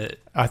had to It's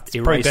probably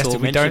erase best all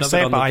if we mention don't of say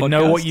it it, on but the I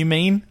know podcast. what you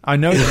mean. I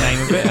know the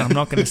name of it, and I'm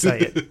not going to say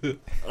it.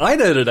 I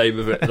know the name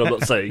of it, and I'm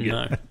not saying it.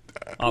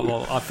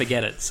 No, I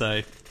forget it,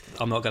 so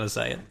I'm not going to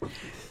say it.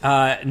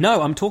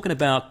 No, I'm talking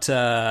about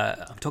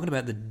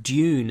the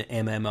Dune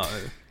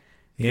MMO.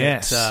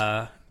 Yes,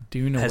 that,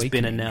 Dune has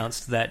been Awakening.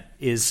 announced. That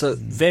is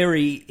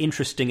very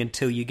interesting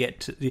until you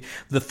get to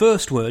the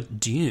first word,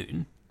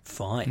 Dune.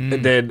 Fine,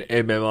 And then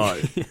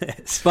MMO.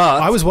 yes. But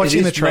I was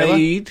watching it the is trailer.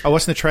 made- I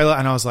watched the trailer,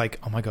 and I was like,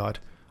 "Oh my god,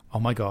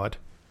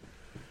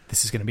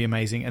 this is going to be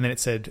amazing." And then it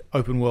said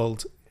 "open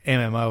world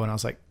MMO," and I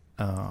was like,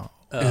 "Oh."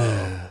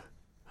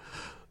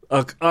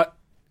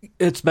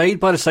 It's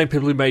made by the same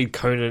people who made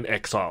Conan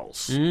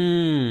Exiles.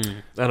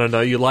 And I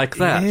know you like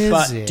that. Is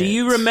But it? do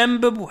you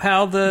remember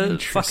how the fucking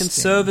Interesting.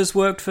 servers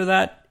worked for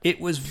that?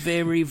 It was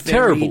very, very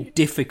Terrible.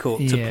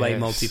 difficult to play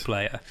Yes.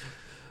 multiplayer.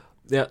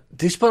 Yeah,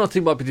 this one I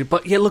think might be...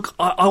 But yeah, look,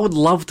 I would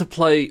love to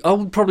play... I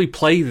would probably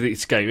play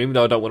this game, even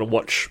though I don't want to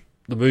watch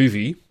the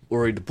movie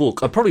or read the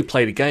book. I'd probably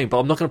play the game, but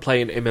I'm not going to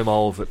play an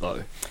MMO of it,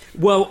 though.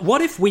 Well, what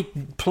if we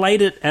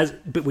played it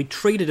but we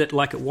treated it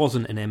like it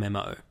wasn't an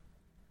MMO?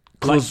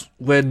 Because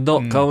we're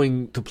not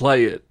going to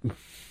play it.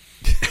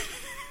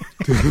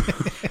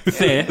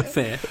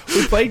 Fair.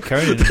 We played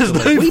Conan.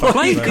 We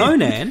played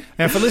Conan.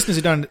 Now, for listeners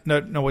who don't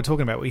know what we're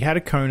talking about, we had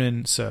a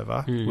Conan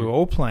server. We were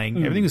all playing.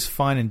 Everything was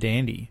fine and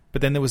dandy.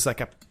 But then there was like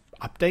a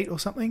update or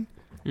something,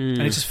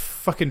 and it just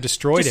fucking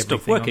destroyed Just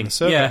stopped everything on working. the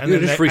server. Yeah. and You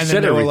then just they, and reset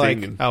then they were everything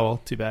like, and- "Oh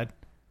well, too bad."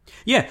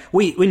 Yeah,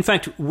 in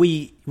fact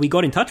we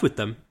got in touch with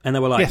them, and they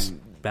were like, Yes.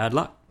 "Bad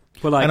luck."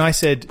 Well, like, and I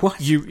said,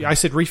 what? I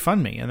said,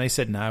 refund me. And they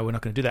said, no, we're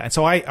not going to do that. And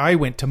so I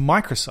went to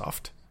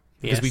Microsoft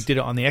because we did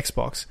it on the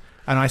Xbox.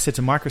 And I said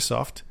to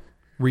Microsoft,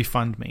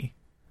 refund me.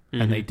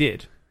 Mm-hmm. And they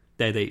did.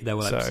 They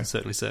were like,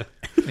 certainly, sir.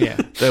 Yeah.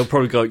 They'll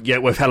probably go, yeah,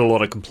 we've had a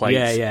lot of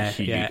complaints.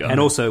 Yeah. And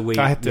also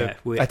I had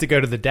to go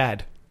to the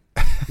dad.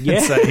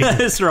 Yeah,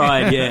 that's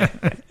right, yeah.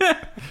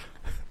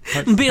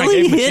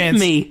 Billy hit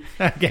me.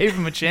 I gave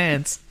him a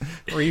chance.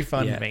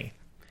 Refund me.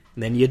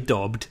 And then you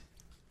dobbed.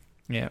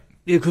 Yeah.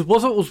 Yeah,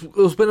 because it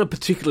was when a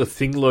particular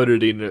thing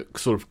loaded in a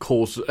sort of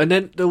course, and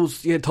then there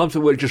was times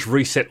where it just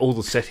reset all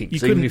the settings. You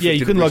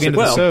couldn't log into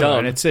the server,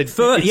 and it said...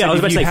 I was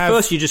about to say,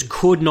 first you just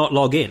could not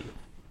log in.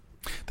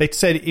 They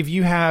said if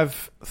you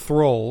have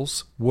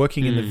thralls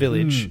working in the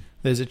village,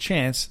 there's a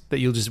chance that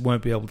you just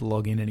won't be able to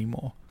log in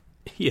anymore.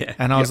 Yeah.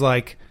 And I was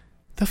like...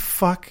 The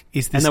fuck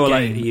is this and they were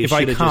game? Like, you if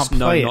I can't just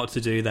play not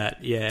to do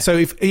that, yeah.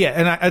 So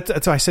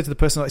so I said to the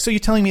person, like, so you're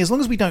telling me as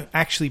long as we don't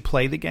actually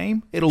play the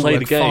game, it'll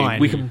work fine.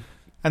 We can,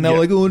 and they were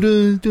like, oh,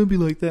 don't be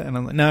like that. And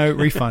I'm like, no,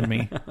 refund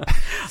me.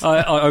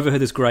 I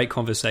overheard this great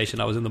conversation.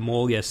 I was in the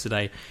mall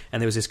yesterday,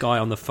 and there was this guy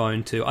on the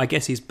phone to, I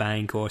guess his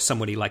bank or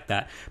somebody like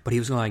that. But he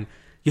was going,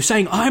 "You're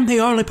saying I'm the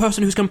only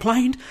person who's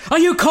complained? Are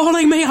you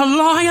calling me a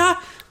liar?"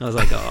 And I was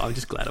like, oh, I'm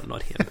just glad I'm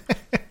not him.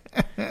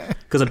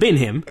 Because I've been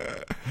him.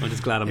 I'm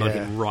just glad I'm not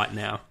him right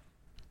now.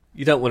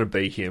 You don't want to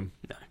be him.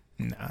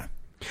 No.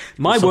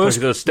 My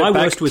worst was take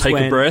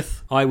when a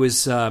breath. I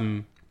was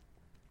I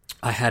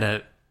had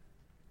a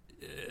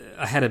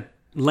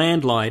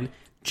landline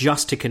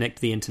just to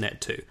connect the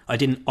internet to. I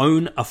didn't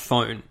own a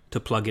phone to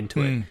plug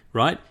into it,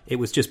 right? It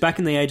was just back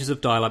in the ages of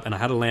dial-up, and I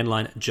had a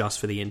landline just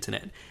for the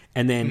internet.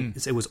 And then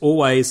it was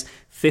always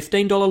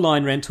 $15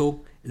 line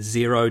rental,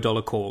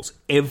 $0 calls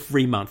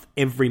every month,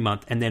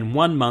 and then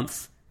 1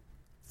 month,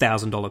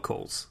 $1,000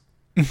 calls.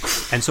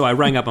 And so I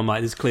rang up, I'm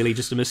like, this is clearly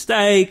just a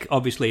mistake.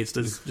 Obviously, it's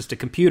just a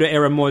computer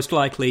error, most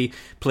likely.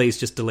 Please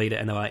just delete it.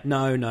 And they're like,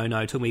 no.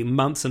 It took me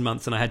months and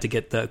months, and I had to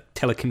get the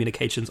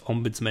telecommunications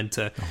ombudsman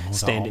to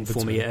stand in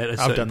for me at a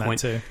certain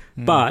point. That too.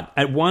 But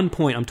at one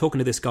point, I'm talking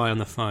to this guy on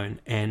the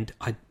phone, and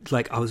I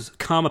was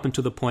calm up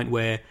until the point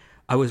where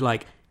I was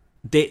like,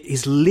 there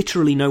is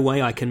literally no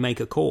way I can make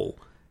a call.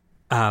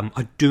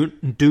 I do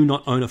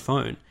not own a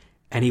phone.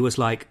 And he was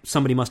like,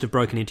 somebody must have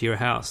broken into your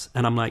house.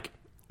 And I'm like,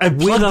 and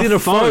plugged in a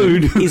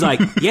phone. He's like,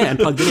 yeah, and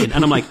plugged it in.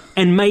 And I'm like,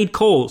 and made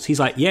calls. He's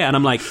like, yeah. And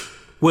I'm like,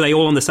 were they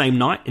all on the same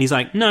night? And he's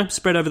like, no,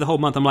 spread over the whole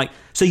month. I'm like,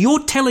 so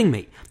you're telling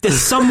me there's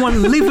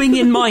someone living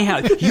in my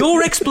house?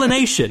 Your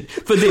explanation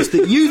for this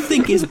that you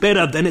think is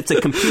better than it's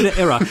a computer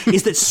error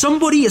is that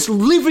somebody is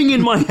living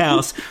in my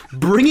house,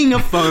 bringing a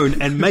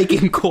phone and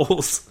making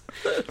calls.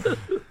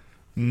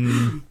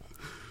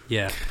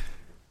 Yeah.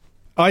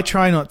 I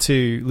try not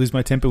to lose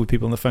my temper with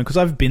people on the phone because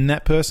I've been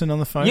that person on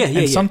the phone.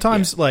 And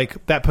sometimes,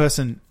 like, that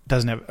person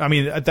doesn't have... I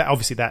mean,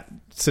 obviously, that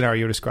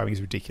scenario you're describing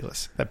is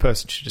ridiculous. That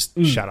person should just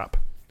shut up.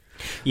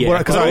 Yeah,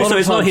 because also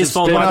it's not his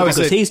fault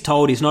because he's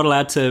told he's not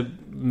allowed to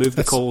move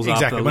the calls up.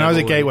 Exactly. When I was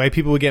at Gateway,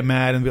 people would get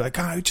mad and be like,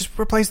 oh, just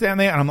replace that down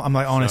there. And I'm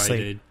like,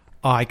 honestly,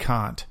 I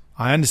can't.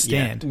 I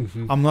understand.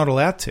 Yeah. I'm not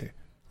allowed to.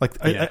 Like,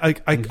 I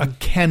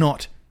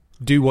cannot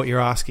do what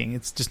you're asking.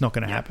 It's just not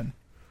going to happen.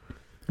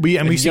 We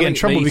used to get in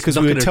trouble because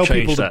we would tell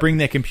people to bring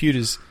their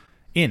computers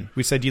in.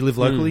 We'd say, do you live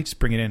locally? Just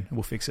bring it in and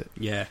we'll fix it.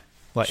 Yeah.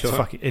 Like,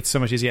 it's so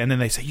much easier. And then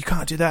they say, you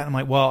can't do that. And I'm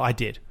like, well, I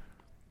did.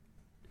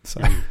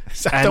 So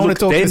I don't want to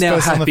talk to this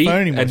person on the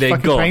phone anymore. It's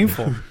fucking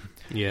painful.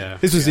 Yeah.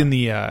 This was in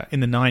the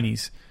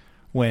 90s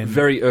when...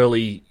 Very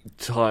early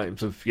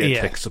times of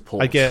tech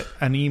support. I get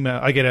an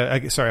email.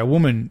 A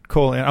woman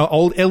calling... An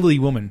old elderly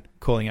woman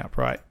calling up,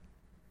 right?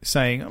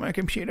 Saying, my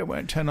computer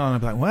won't turn on.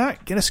 I'm like,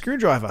 what? Get a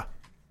screwdriver.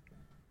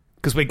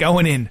 Because we're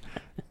going in.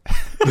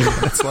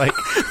 It's like,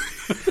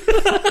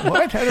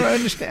 what? How do I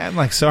understand? I'm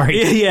like,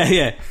 sorry.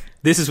 Yeah.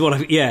 This is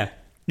what Yeah.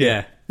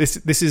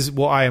 This is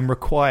what I am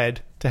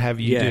required to have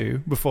you do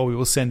before we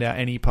will send out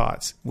any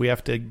parts. We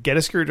have to get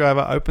a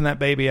screwdriver, open that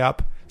baby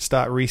up,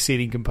 start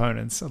reseating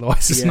components.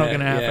 Otherwise, it's not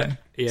going to happen.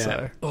 Yeah.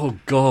 So. Oh,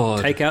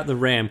 God. Take out the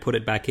RAM, put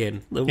it back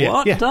in.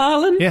 What,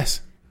 darling? Yes.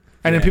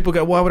 And then people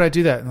go, why would I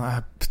do that?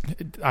 Like,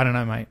 I don't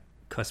know, mate.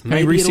 Because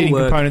maybe reseating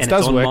components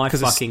does work.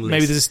 Because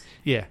maybe there's...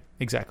 Yeah.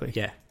 Exactly.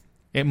 Yeah.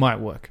 It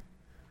might work.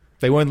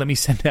 They won't let me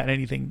send out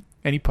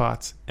any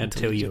parts.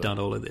 Until you've done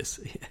all of this.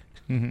 Yeah.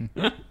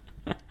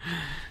 Mm-hmm.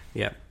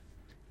 Yeah.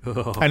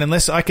 Oh. And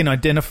unless I can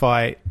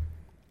identify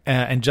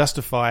and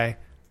justify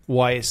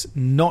why it's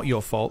not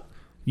your fault,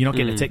 you're not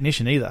getting a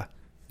technician either.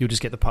 You'll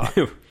just get the part.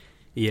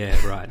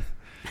 Yeah, right.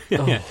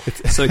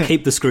 So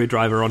keep the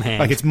screwdriver on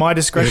hand. Like, it's my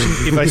discretion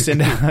if I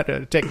send out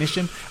a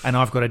technician, and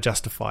I've got to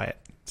justify it.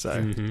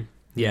 So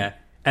yeah.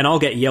 And I'll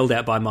get yelled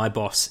at by my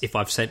boss if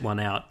I've sent one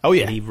out. Oh,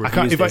 yeah.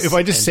 If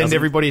I just send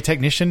everybody a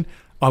technician,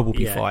 I will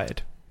be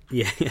fired.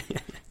 Yeah.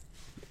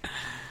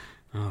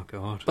 Oh,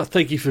 God. But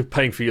thank you for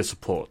paying for your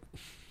support.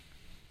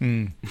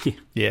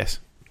 Yes.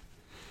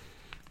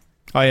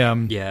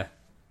 Yeah.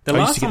 The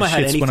last time I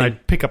had anything... when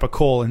I'd pick up a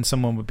call and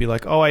someone would be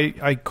like, oh,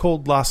 I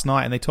called last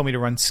night and they told me to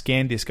run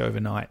ScanDisk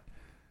overnight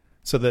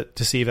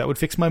to see if that would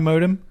fix my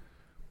modem.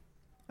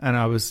 and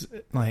I was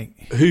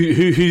like, Who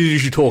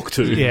did you talk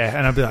to? yeah,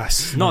 and I'd be like,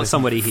 Not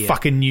somebody here.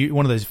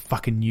 one of those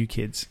fucking new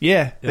kids.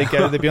 Yeah, they'd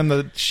be on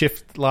the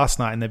shift last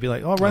night, and they'd be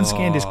like, oh, run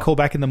scan disk, call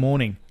back in the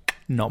morning.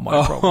 Not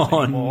my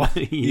problem anymore.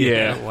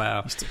 Yeah,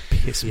 wow. Used to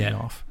piss me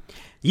off.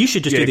 You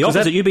should just do the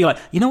opposite. You'd be like,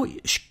 you know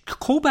what?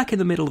 Call back in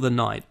the middle of the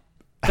night.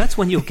 That's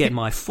when you'll get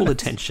my full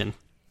attention.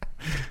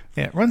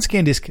 Yeah, run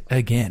scan disk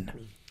again.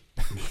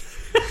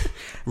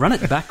 Run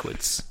it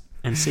backwards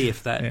and see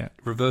if that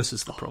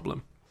reverses the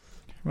problem.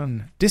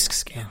 Run disk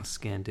scan.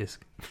 Scan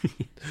disk.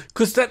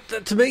 Because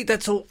that to me,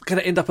 that's all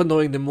going to end up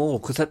annoying them more.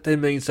 Because that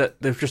then means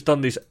that they've just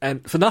done this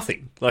and for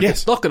nothing. Like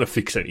it's not going to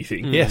fix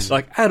anything. Yes,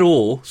 like at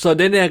all. So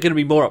they're now going to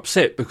be more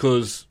upset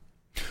because.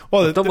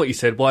 Well, I've done what you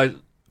said. Why?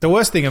 The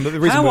worst thing. The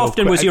reason How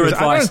often was your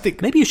advice?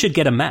 Maybe you should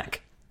get a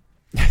Mac.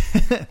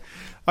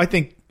 I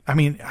think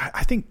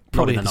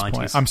probably at this 90s.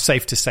 point, I'm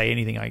safe to say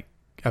anything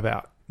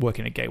about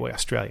working at Gateway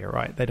Australia,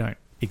 right? They don't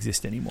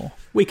exist anymore.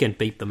 We can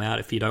beep them out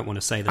if you don't want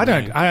to say them. I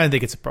don't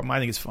think it's a problem. I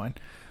think it's fine.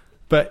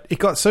 But it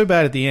got so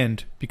bad at the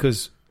end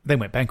because they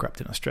went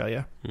bankrupt in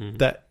Australia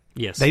that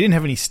they didn't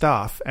have any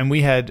staff, and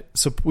we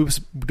were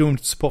doing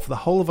support for the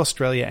whole of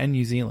Australia and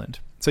New Zealand.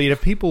 So you'd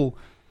have people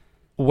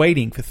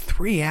waiting for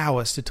 3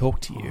 hours to talk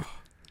to you,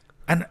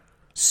 and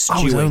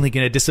I was only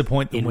going to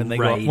disappoint them when they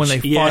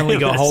finally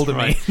got hold of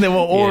me. They were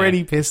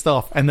already pissed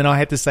off, and then I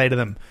had to say to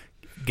them,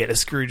 "Get a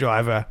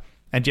screwdriver."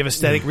 And do you have a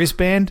static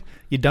wristband?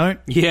 You don't?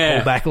 Yeah.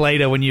 Call back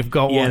later when you've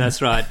got one. Yeah,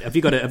 that's right. Have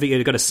you got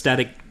a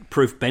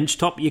static-proof bench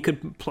top you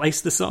could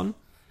place this on?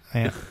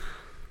 Yeah.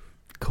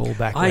 Call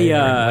back later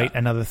and wait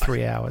another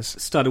 3 hours.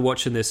 Started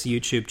watching this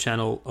YouTube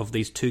channel of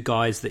these two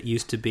guys that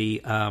used to be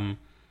on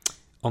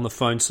the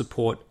phone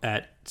support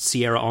at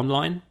Sierra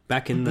Online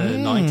back in the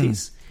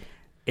 90s.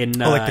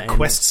 Like the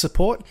Quest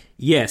support?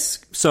 Yes.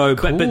 So,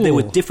 cool. but there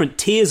were different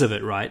tiers of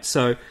it, right?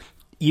 So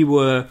you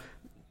were...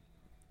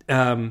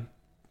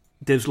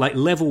 there's like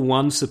level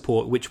 1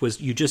 support, which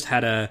was you just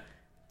had a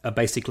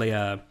basically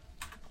a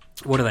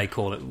what do they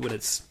call it? When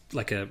it's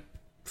like a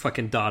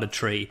fucking data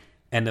tree,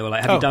 and they were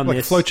like, "Have you done like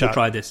this? Flowchart.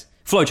 Try this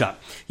flowchart."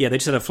 Yeah, they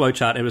just had a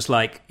flowchart. It was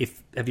like,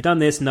 have you done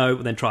this? No,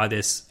 then try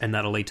this, and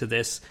that'll lead to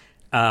this.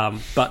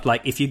 But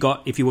like if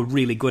you were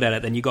really good at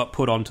it, then you got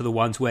put onto the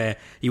ones where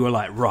you were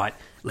like, right,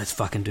 let's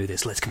fucking do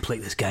this. Let's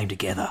complete this game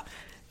together,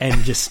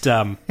 and just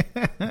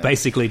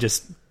basically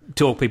just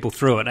talk people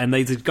through it. And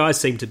these guys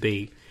seem to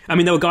be. I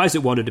mean, there were guys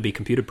that wanted to be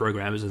computer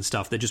programmers and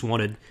stuff that just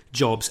wanted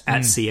jobs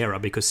at Sierra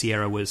because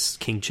Sierra was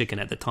king chicken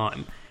at the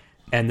time.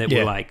 And that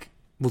were like,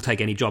 we'll take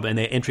any job. And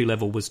their entry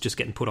level was just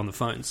getting put on the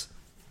phones.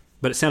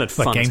 But it sounded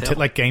fun as hell.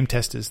 Like game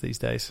testers these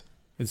days.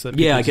 It's like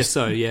I guess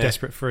so, yeah.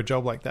 Desperate for a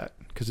job like that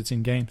because it's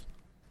in games.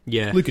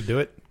 Yeah. Luke could do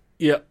it.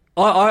 Yeah.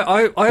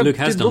 I Luke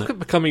has did look at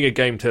becoming a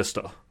game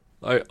tester.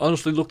 I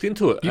honestly looked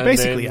into it. You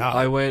basically are.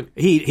 I went...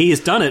 He has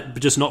done it,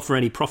 but just not for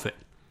any profit.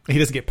 He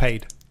doesn't get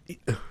paid.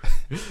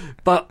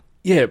 But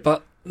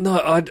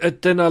no,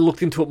 then I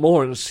looked into it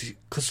more, and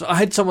because I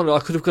had someone, I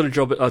could have got a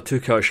job at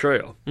 2K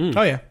Australia.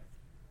 Oh, yeah.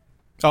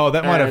 Oh,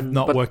 that might have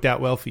not worked out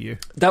well for you.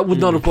 That would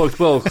not have worked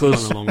well,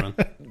 because in the long run.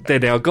 They're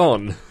now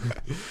gone.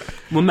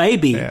 Well,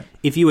 maybe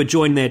if you had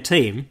joined their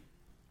team,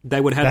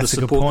 they would have the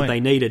support that they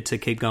needed to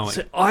keep going.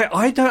 So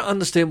I don't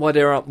understand why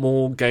there aren't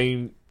more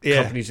game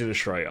companies in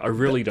Australia. I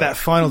really don't. That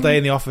final day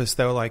in the office,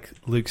 they were like,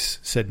 Luke's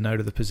said no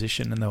to the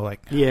position, and they were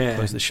like,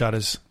 close the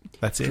shutters.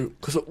 That's it.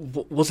 Because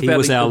it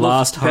was our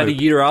last hope. About a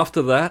year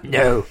after that.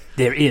 No,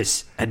 there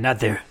is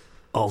another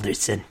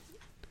Alderson.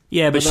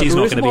 Yeah, but she's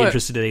not going to be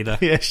interested either.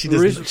 Yeah, she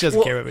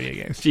doesn't care about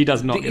video games. She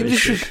does not give a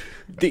shit.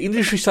 The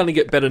industry's starting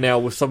to get better now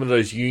with some of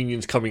those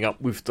unions coming up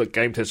with the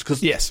game tests.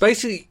 Because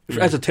basically,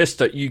 as a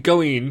tester, you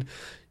go in,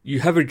 you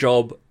have a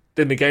job,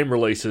 then the game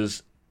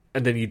releases,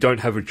 and then you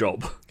don't have a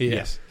job.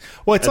 Yes.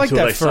 Well, it's like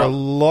that for a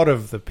lot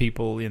of the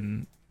people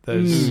in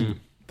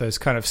those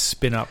kind of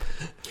spin-up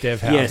dev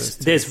houses. Yes,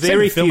 there's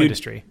very few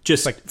industry.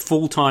 Just like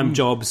full-time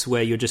jobs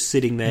where you're just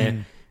sitting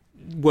there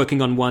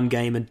working on one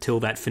game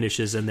until that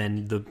finishes and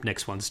then the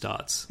next one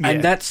starts. Yeah.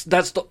 And that's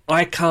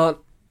I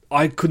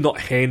could not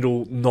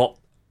handle not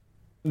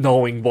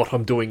knowing what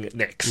I'm doing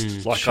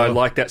next. I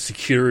like that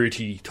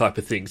security type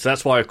of thing. So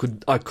that's why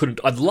I couldn't.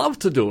 I'd love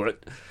to do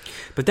it.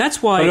 But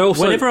that's why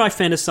whenever I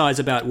fantasize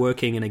about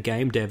working in a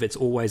game dev, it's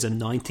always a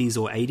 90s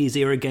or 80s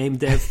era game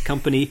dev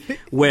company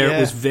where it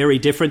was very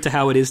different to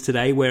how it is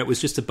today, where it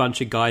was just a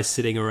bunch of guys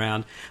sitting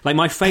around. Like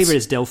my favorite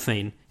is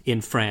Delphine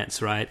in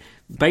France, right?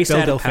 Based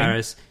out of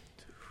Paris.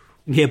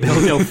 Yeah,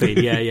 Belle Delphine.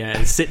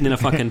 Yeah. Sitting in a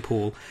fucking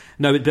pool.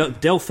 No, but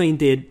Delphine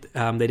did,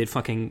 they did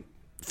fucking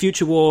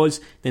Future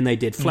Wars, then they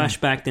did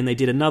Flashback, then they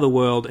did Another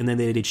World, and then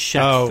they did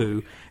Shaq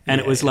Fu.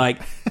 And it was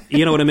like,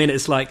 you know what I mean?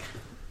 It's like,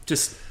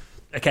 just...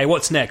 Okay,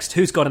 what's next?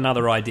 Who's got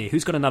another idea?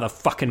 Who's got another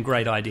fucking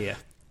great idea?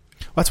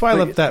 Well, that's why I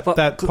love that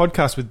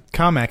podcast with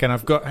Carmack, and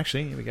I've got...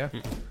 Actually, here we go.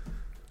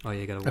 Oh,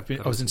 you got.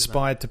 I was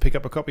inspired to pick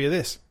up a copy of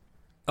this.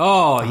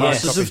 Oh,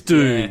 yes. Masters of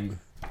Doom.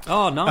 Yeah.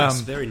 Oh,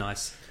 nice. Very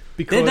nice.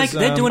 because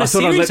they're doing a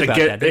series about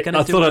that.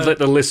 I thought I'd let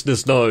the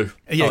listeners know.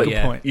 Yeah,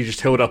 good point. You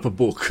just held up a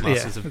book.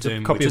 Masters of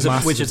Doom,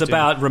 which is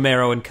about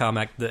Romero and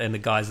Carmack and the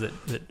guys that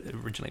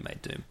originally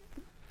made Doom.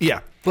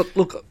 Yeah. But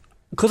look,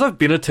 because I've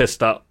been a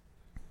tester,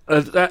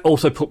 that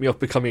also put me off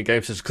becoming a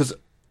game tester, because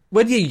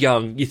when you're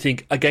young, you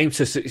think a game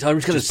tester, I'm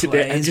just going to sit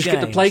there and just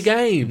get to play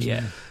games.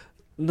 Yeah.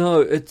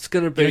 No, it's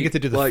going to be... You don't get to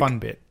do the fun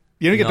bit.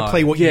 You don't get to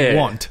play what you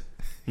want.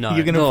 No.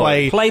 You're going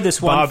to play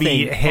this one Barbie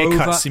thing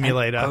haircut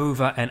simulator.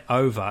 Over and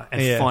over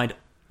and find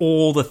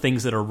all the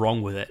things that are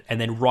wrong with it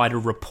and then write a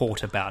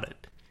report about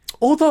it.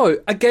 Although,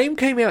 a game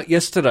came out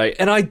yesterday,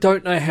 and I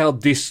don't know how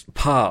this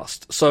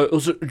passed. So it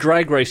was a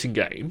drag racing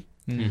game.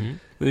 Mm-hmm.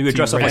 We would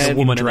dress up like a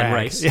woman and then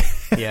race.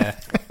 Yeah.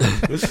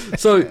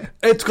 So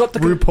it's got the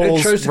RuPaul's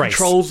it shows the race,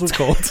 controls of it's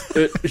called.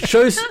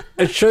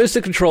 it shows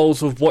the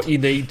controls of what you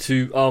need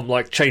to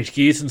like change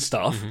gears and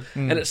stuff,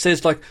 and it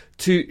says like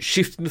to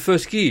shift in the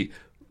first gear,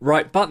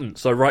 right button,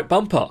 so right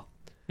bumper.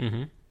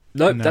 Mm-hmm.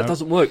 Nope, that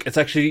doesn't work. It's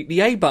actually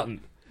the A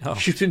button.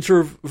 Shift into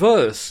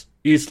reverse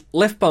is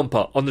left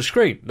bumper on the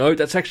screen. No,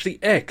 that's actually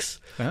X.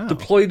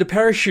 Deploy the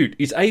parachute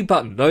is A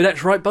button. No,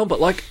 that's right bumper.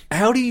 Like,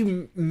 how do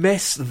you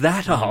mess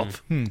that up?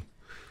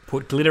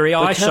 Put glittery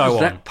eye show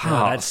on.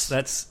 No,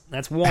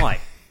 that's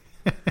why.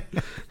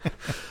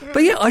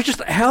 But yeah,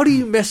 how do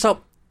you mess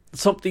up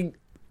something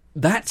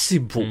that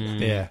simple?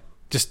 Yeah,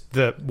 just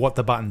what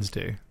the buttons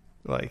do.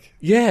 Like,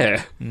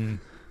 yeah.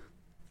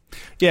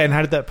 Yeah, and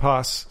how did that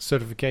pass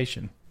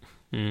certification?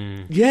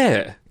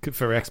 Yeah,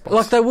 for Xbox.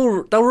 Like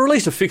they'll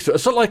release a fix to it.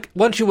 It's not like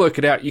once you work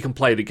it out, you can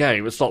play the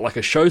game. It's not like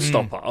a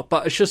showstopper,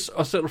 but it's just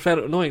I sort of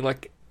found it annoying.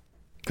 Like,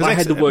 because I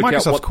had to work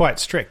Microsoft's out quite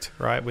strict,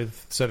 right,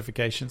 with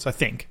certifications. I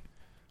think.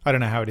 I don't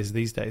know how it is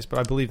these days, but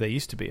I believe they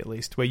used to be, at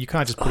least, where you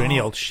can't just put any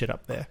old shit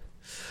up there.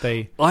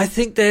 I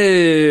think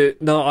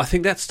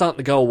that's starting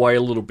to go away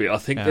a little bit. I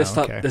think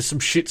there's some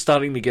shit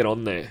starting to get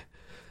on there.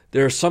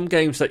 There are some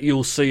games that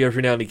you'll see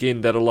every now and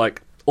again that are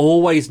like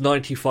always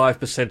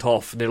 95%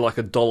 off, and they're like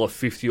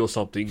 $1.50 or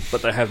something,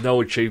 but they have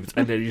no achievements,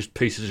 and they're just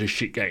pieces of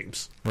shit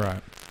games.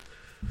 Right.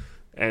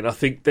 And I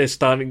think there's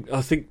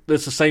the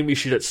same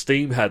issue that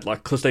Steam had,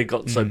 like, because they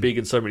got so big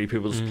and so many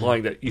people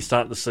supplying that you're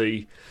starting to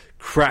see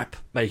crap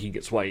making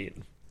its way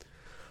in.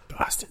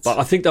 Bastards. But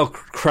I think they'll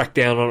crack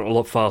down on it a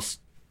lot fast.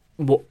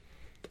 Well,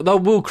 they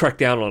will crack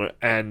down on it,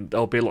 and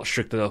they'll be a lot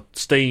stricter.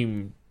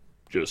 Steam,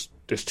 there's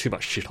too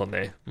much shit on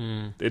there.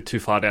 They're too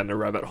far down the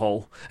rabbit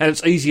hole. And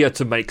it's easier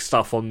to make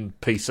stuff on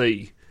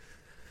PC.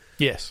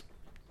 Yes.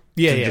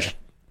 Yeah.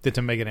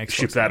 To make an Xbox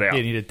ship that out.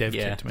 You need a dev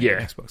kit to make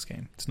an Xbox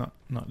game. It's not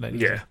that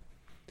easy.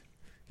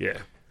 Yeah.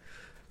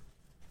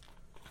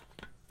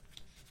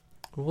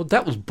 Well,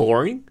 that was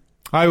boring.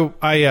 I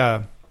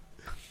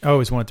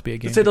always wanted to be a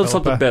game Let's end on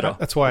developer. something better.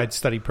 That's why I'd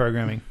studied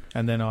programming,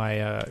 and then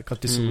I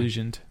got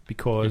disillusioned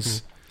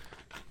because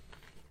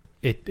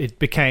it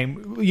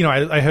became,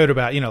 I heard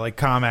about, like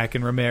Carmack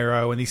and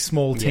Romero and these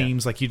small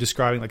teams like you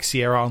describing, like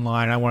Sierra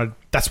Online.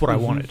 That's what I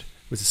wanted.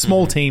 It was a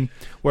small team,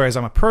 whereas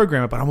I'm a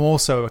programmer, but I'm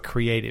also a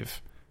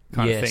creative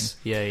kind of thing.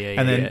 Yeah.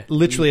 And then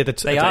literally at the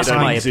they asked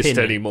my opinion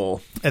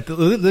anymore.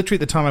 Literally at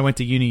the time I went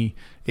to uni,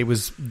 it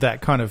was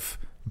that kind of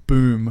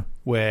boom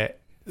where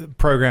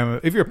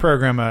if you're a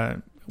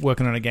programmer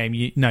working on a game,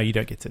 you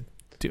don't get to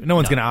do it. No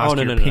one's going to ask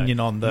your opinion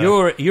on the.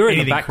 You're in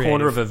the back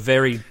corner of a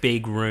very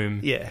big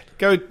room. Yeah,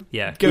 go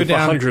with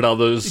down 100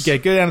 others. Yeah,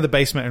 go down to the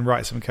basement and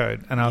write some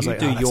code. And I was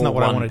that's not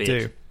what I want to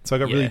do. So I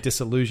got really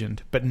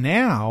disillusioned. But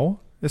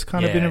now there's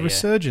kind of been a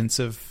resurgence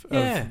of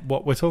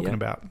what we're talking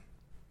about.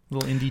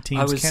 Little indie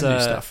teams can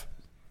do stuff.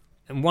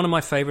 And one of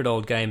my favorite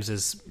old games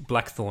is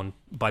Blackthorn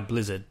by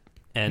Blizzard,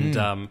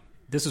 and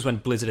this is when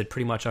Blizzard had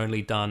pretty much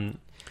only done.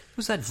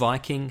 Was that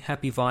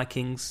Happy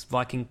Vikings,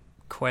 Viking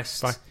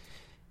Quest,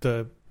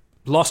 the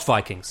Lost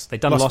Vikings? They'd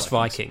done Lost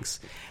Vikings.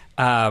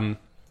 And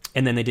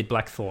then they did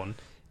Blackthorn,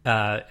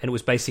 and it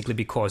was basically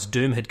because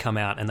Doom had come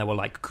out, and they were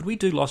like, "Could we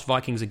do Lost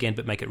Vikings again,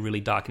 but make it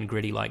really dark and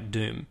gritty like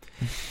Doom?"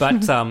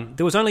 But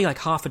there was only like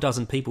half a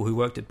dozen people who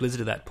worked at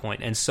Blizzard at that point,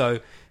 and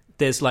so.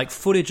 There's like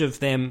footage of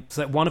them.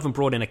 So one of them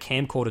brought in a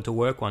camcorder to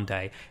work one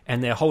day,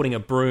 and they're holding a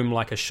broom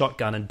like a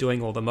shotgun and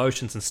doing all the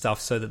motions and stuff,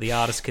 so that the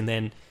artist can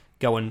then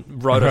go and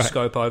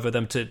rotoscope over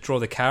them to draw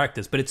the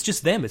characters. But it's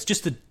just them. It's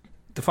just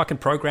the fucking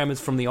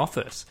programmers from the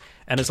office,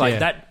 and it's like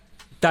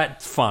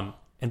that's fun,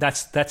 and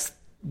that's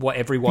what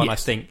everyone I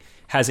think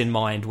has in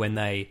mind when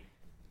they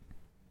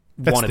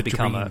want to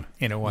become dream,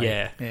 in a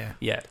way.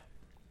 Yeah.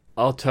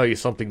 I'll tell you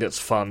something that's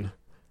fun.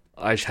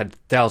 I just had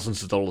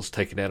thousands of dollars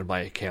taken out of my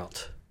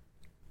account.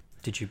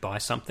 Did you buy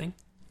something?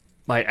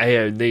 My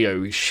AO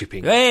Neo is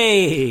shipping.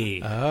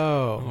 Hey!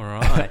 Oh. All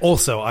right.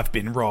 Also, I've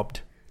been robbed.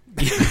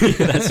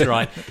 That's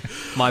right.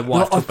 My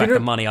wife took back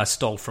the money I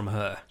stole from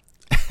her.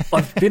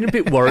 I've been a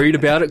bit worried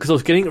about it because I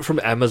was getting it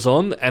from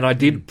Amazon, and I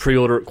did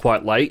pre-order it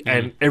quite late,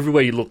 and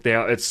everywhere you look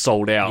now, it's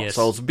sold out. Yes.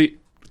 So I was a bit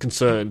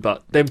concerned,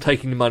 but them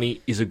taking the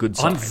money is a good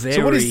sign. I'm very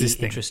so what is this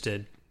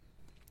interested.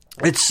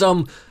 It's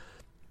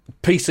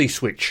PC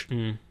Switch.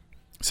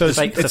 So it's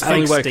fake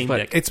Steam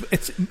Deck.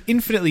 It's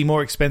infinitely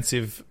more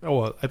expensive,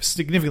 or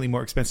significantly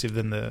more expensive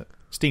than the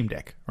Steam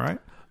Deck, right?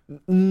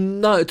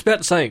 No, it's about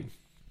the same.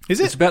 Is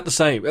it? It's about the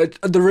same.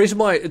 The reason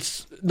why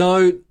it's...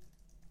 No...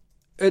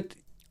 It...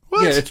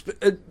 What? Yeah, it's...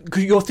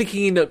 Cause you're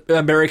thinking in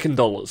American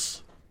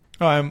dollars.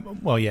 Oh,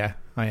 well, yeah,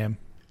 I am.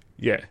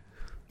 Yeah.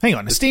 Hang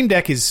on, a Steam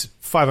Deck is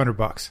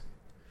 $500.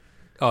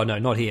 Oh, no,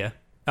 not here.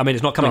 I mean,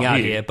 it's not coming Not out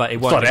here. here, but it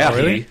It's won't not be out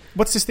here. here.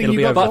 What's this thing It'll you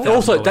be got? over But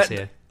also, $1,000 that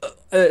here.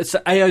 it's the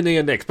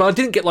AONEO Next. But I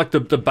didn't get, like, the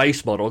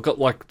base model. I got,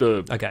 like,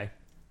 the Okay.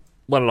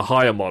 one of the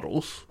higher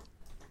models.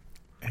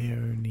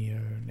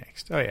 AONEO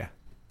Next. Oh, yeah.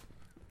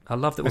 I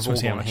love that I just we've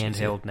wanna see all how gone much it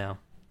is handheld now.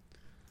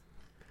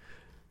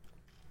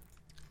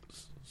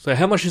 So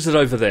how much is it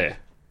over there?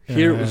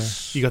 Here it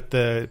was... You got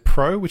the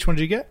Pro. Which one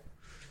did you get?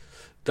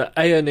 The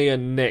AONEO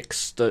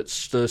Next,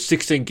 that's the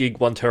 16 gig,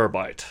 1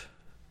 terabyte.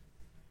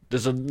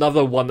 There's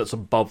another one that's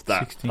above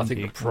that. 16 I think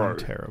gig, the Pro. 1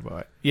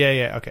 terabyte.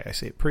 Yeah. Okay, I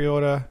see it.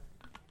 Pre-order.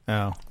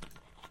 Oh,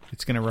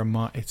 it's going to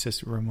remind. It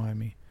says remind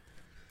me.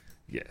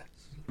 Yeah.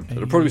 So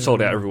it'll probably be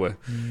sold out everywhere.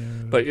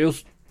 But it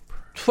was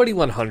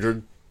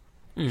 2100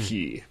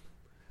 here.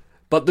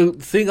 But the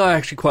thing I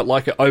actually quite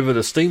like it over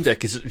the Steam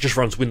Deck is it just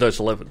runs Windows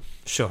 11.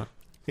 Sure.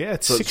 Yeah,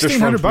 it's So it just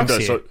 $1,600 runs here.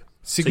 Windows, so-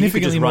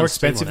 Significantly just more run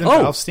Steam expensive on than it.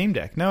 Oh. Valve's Steam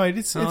Deck. No,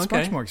 it's okay.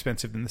 much more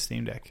expensive than the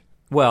Steam Deck.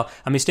 Well,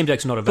 I mean, Steam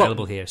Deck's not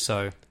available here,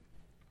 so...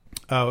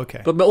 Oh,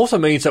 okay. But it also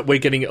means that we're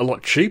getting it a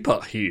lot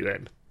cheaper here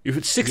then. If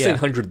it's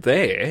 1600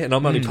 there and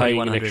I'm only paying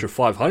an 2100. extra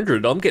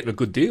 500, I'm getting a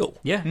good deal.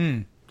 Yeah,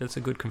 that's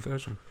a good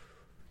conversion.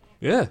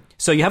 Yeah.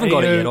 So you haven't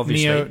got it yet, AONEO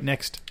obviously.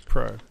 Next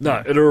Pro.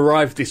 No, it'll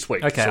arrive this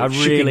week. Okay, so it's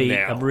shipping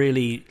now. I'm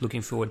really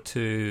looking forward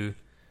to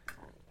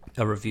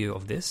a review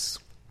of this.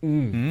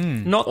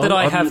 Not that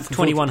I I'm have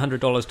looking forward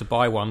 $2,100 to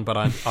buy one, but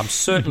I'm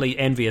certainly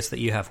envious that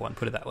you have one.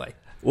 Put it that way.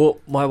 Well,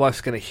 my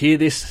wife's going to hear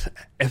this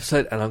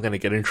episode and I'm going to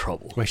get in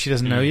trouble. Wait, she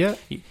doesn't know yet?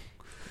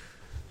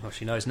 Well,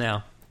 she knows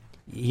now.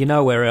 You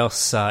know where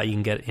else you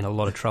can get in a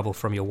lot of trouble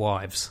from your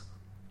wives?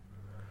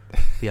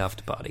 The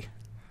after party.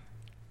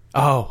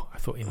 Oh, I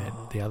thought you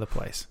meant the other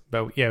place.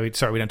 But yeah,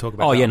 sorry, we don't talk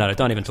about Oh that yeah, one. no,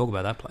 don't even talk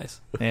about that place.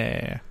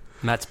 Yeah.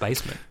 Matt's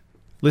basement.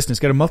 Listeners,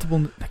 go to My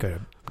bedroom.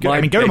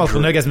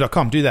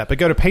 multiplenerdgasm.com, do that. But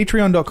go to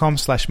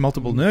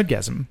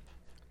patreon.com/multiplenerdgasm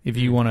if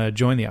you want to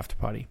join the after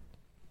party.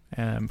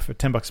 For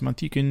 $10 a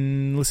month, you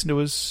can listen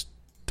to us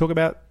talk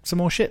about some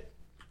more shit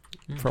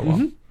for a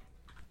while.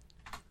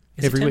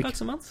 Is Every it week. $10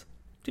 a month?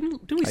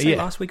 Didn't we say yeah.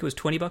 last week it was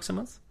 $20 a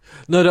month?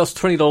 No, that was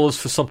 $20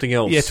 for something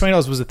else. Yeah,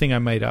 $20 was the thing I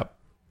made up.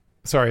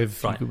 Sorry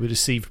if Right. you were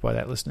deceived by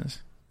that, listeners.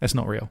 That's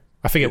not real.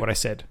 I forget what I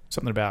said.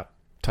 Something about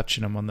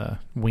touching them on the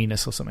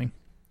weenus or something.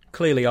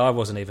 Clearly, I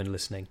wasn't even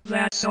listening.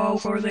 That's all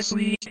for this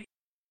week.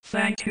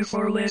 Thank you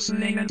for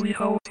listening and we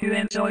hope you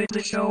enjoyed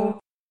the show.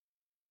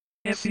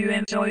 If you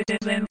enjoyed it,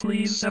 then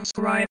please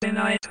subscribe in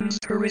iTunes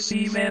to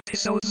receive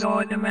episodes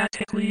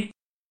automatically.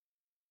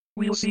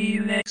 We'll see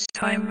you next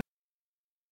time.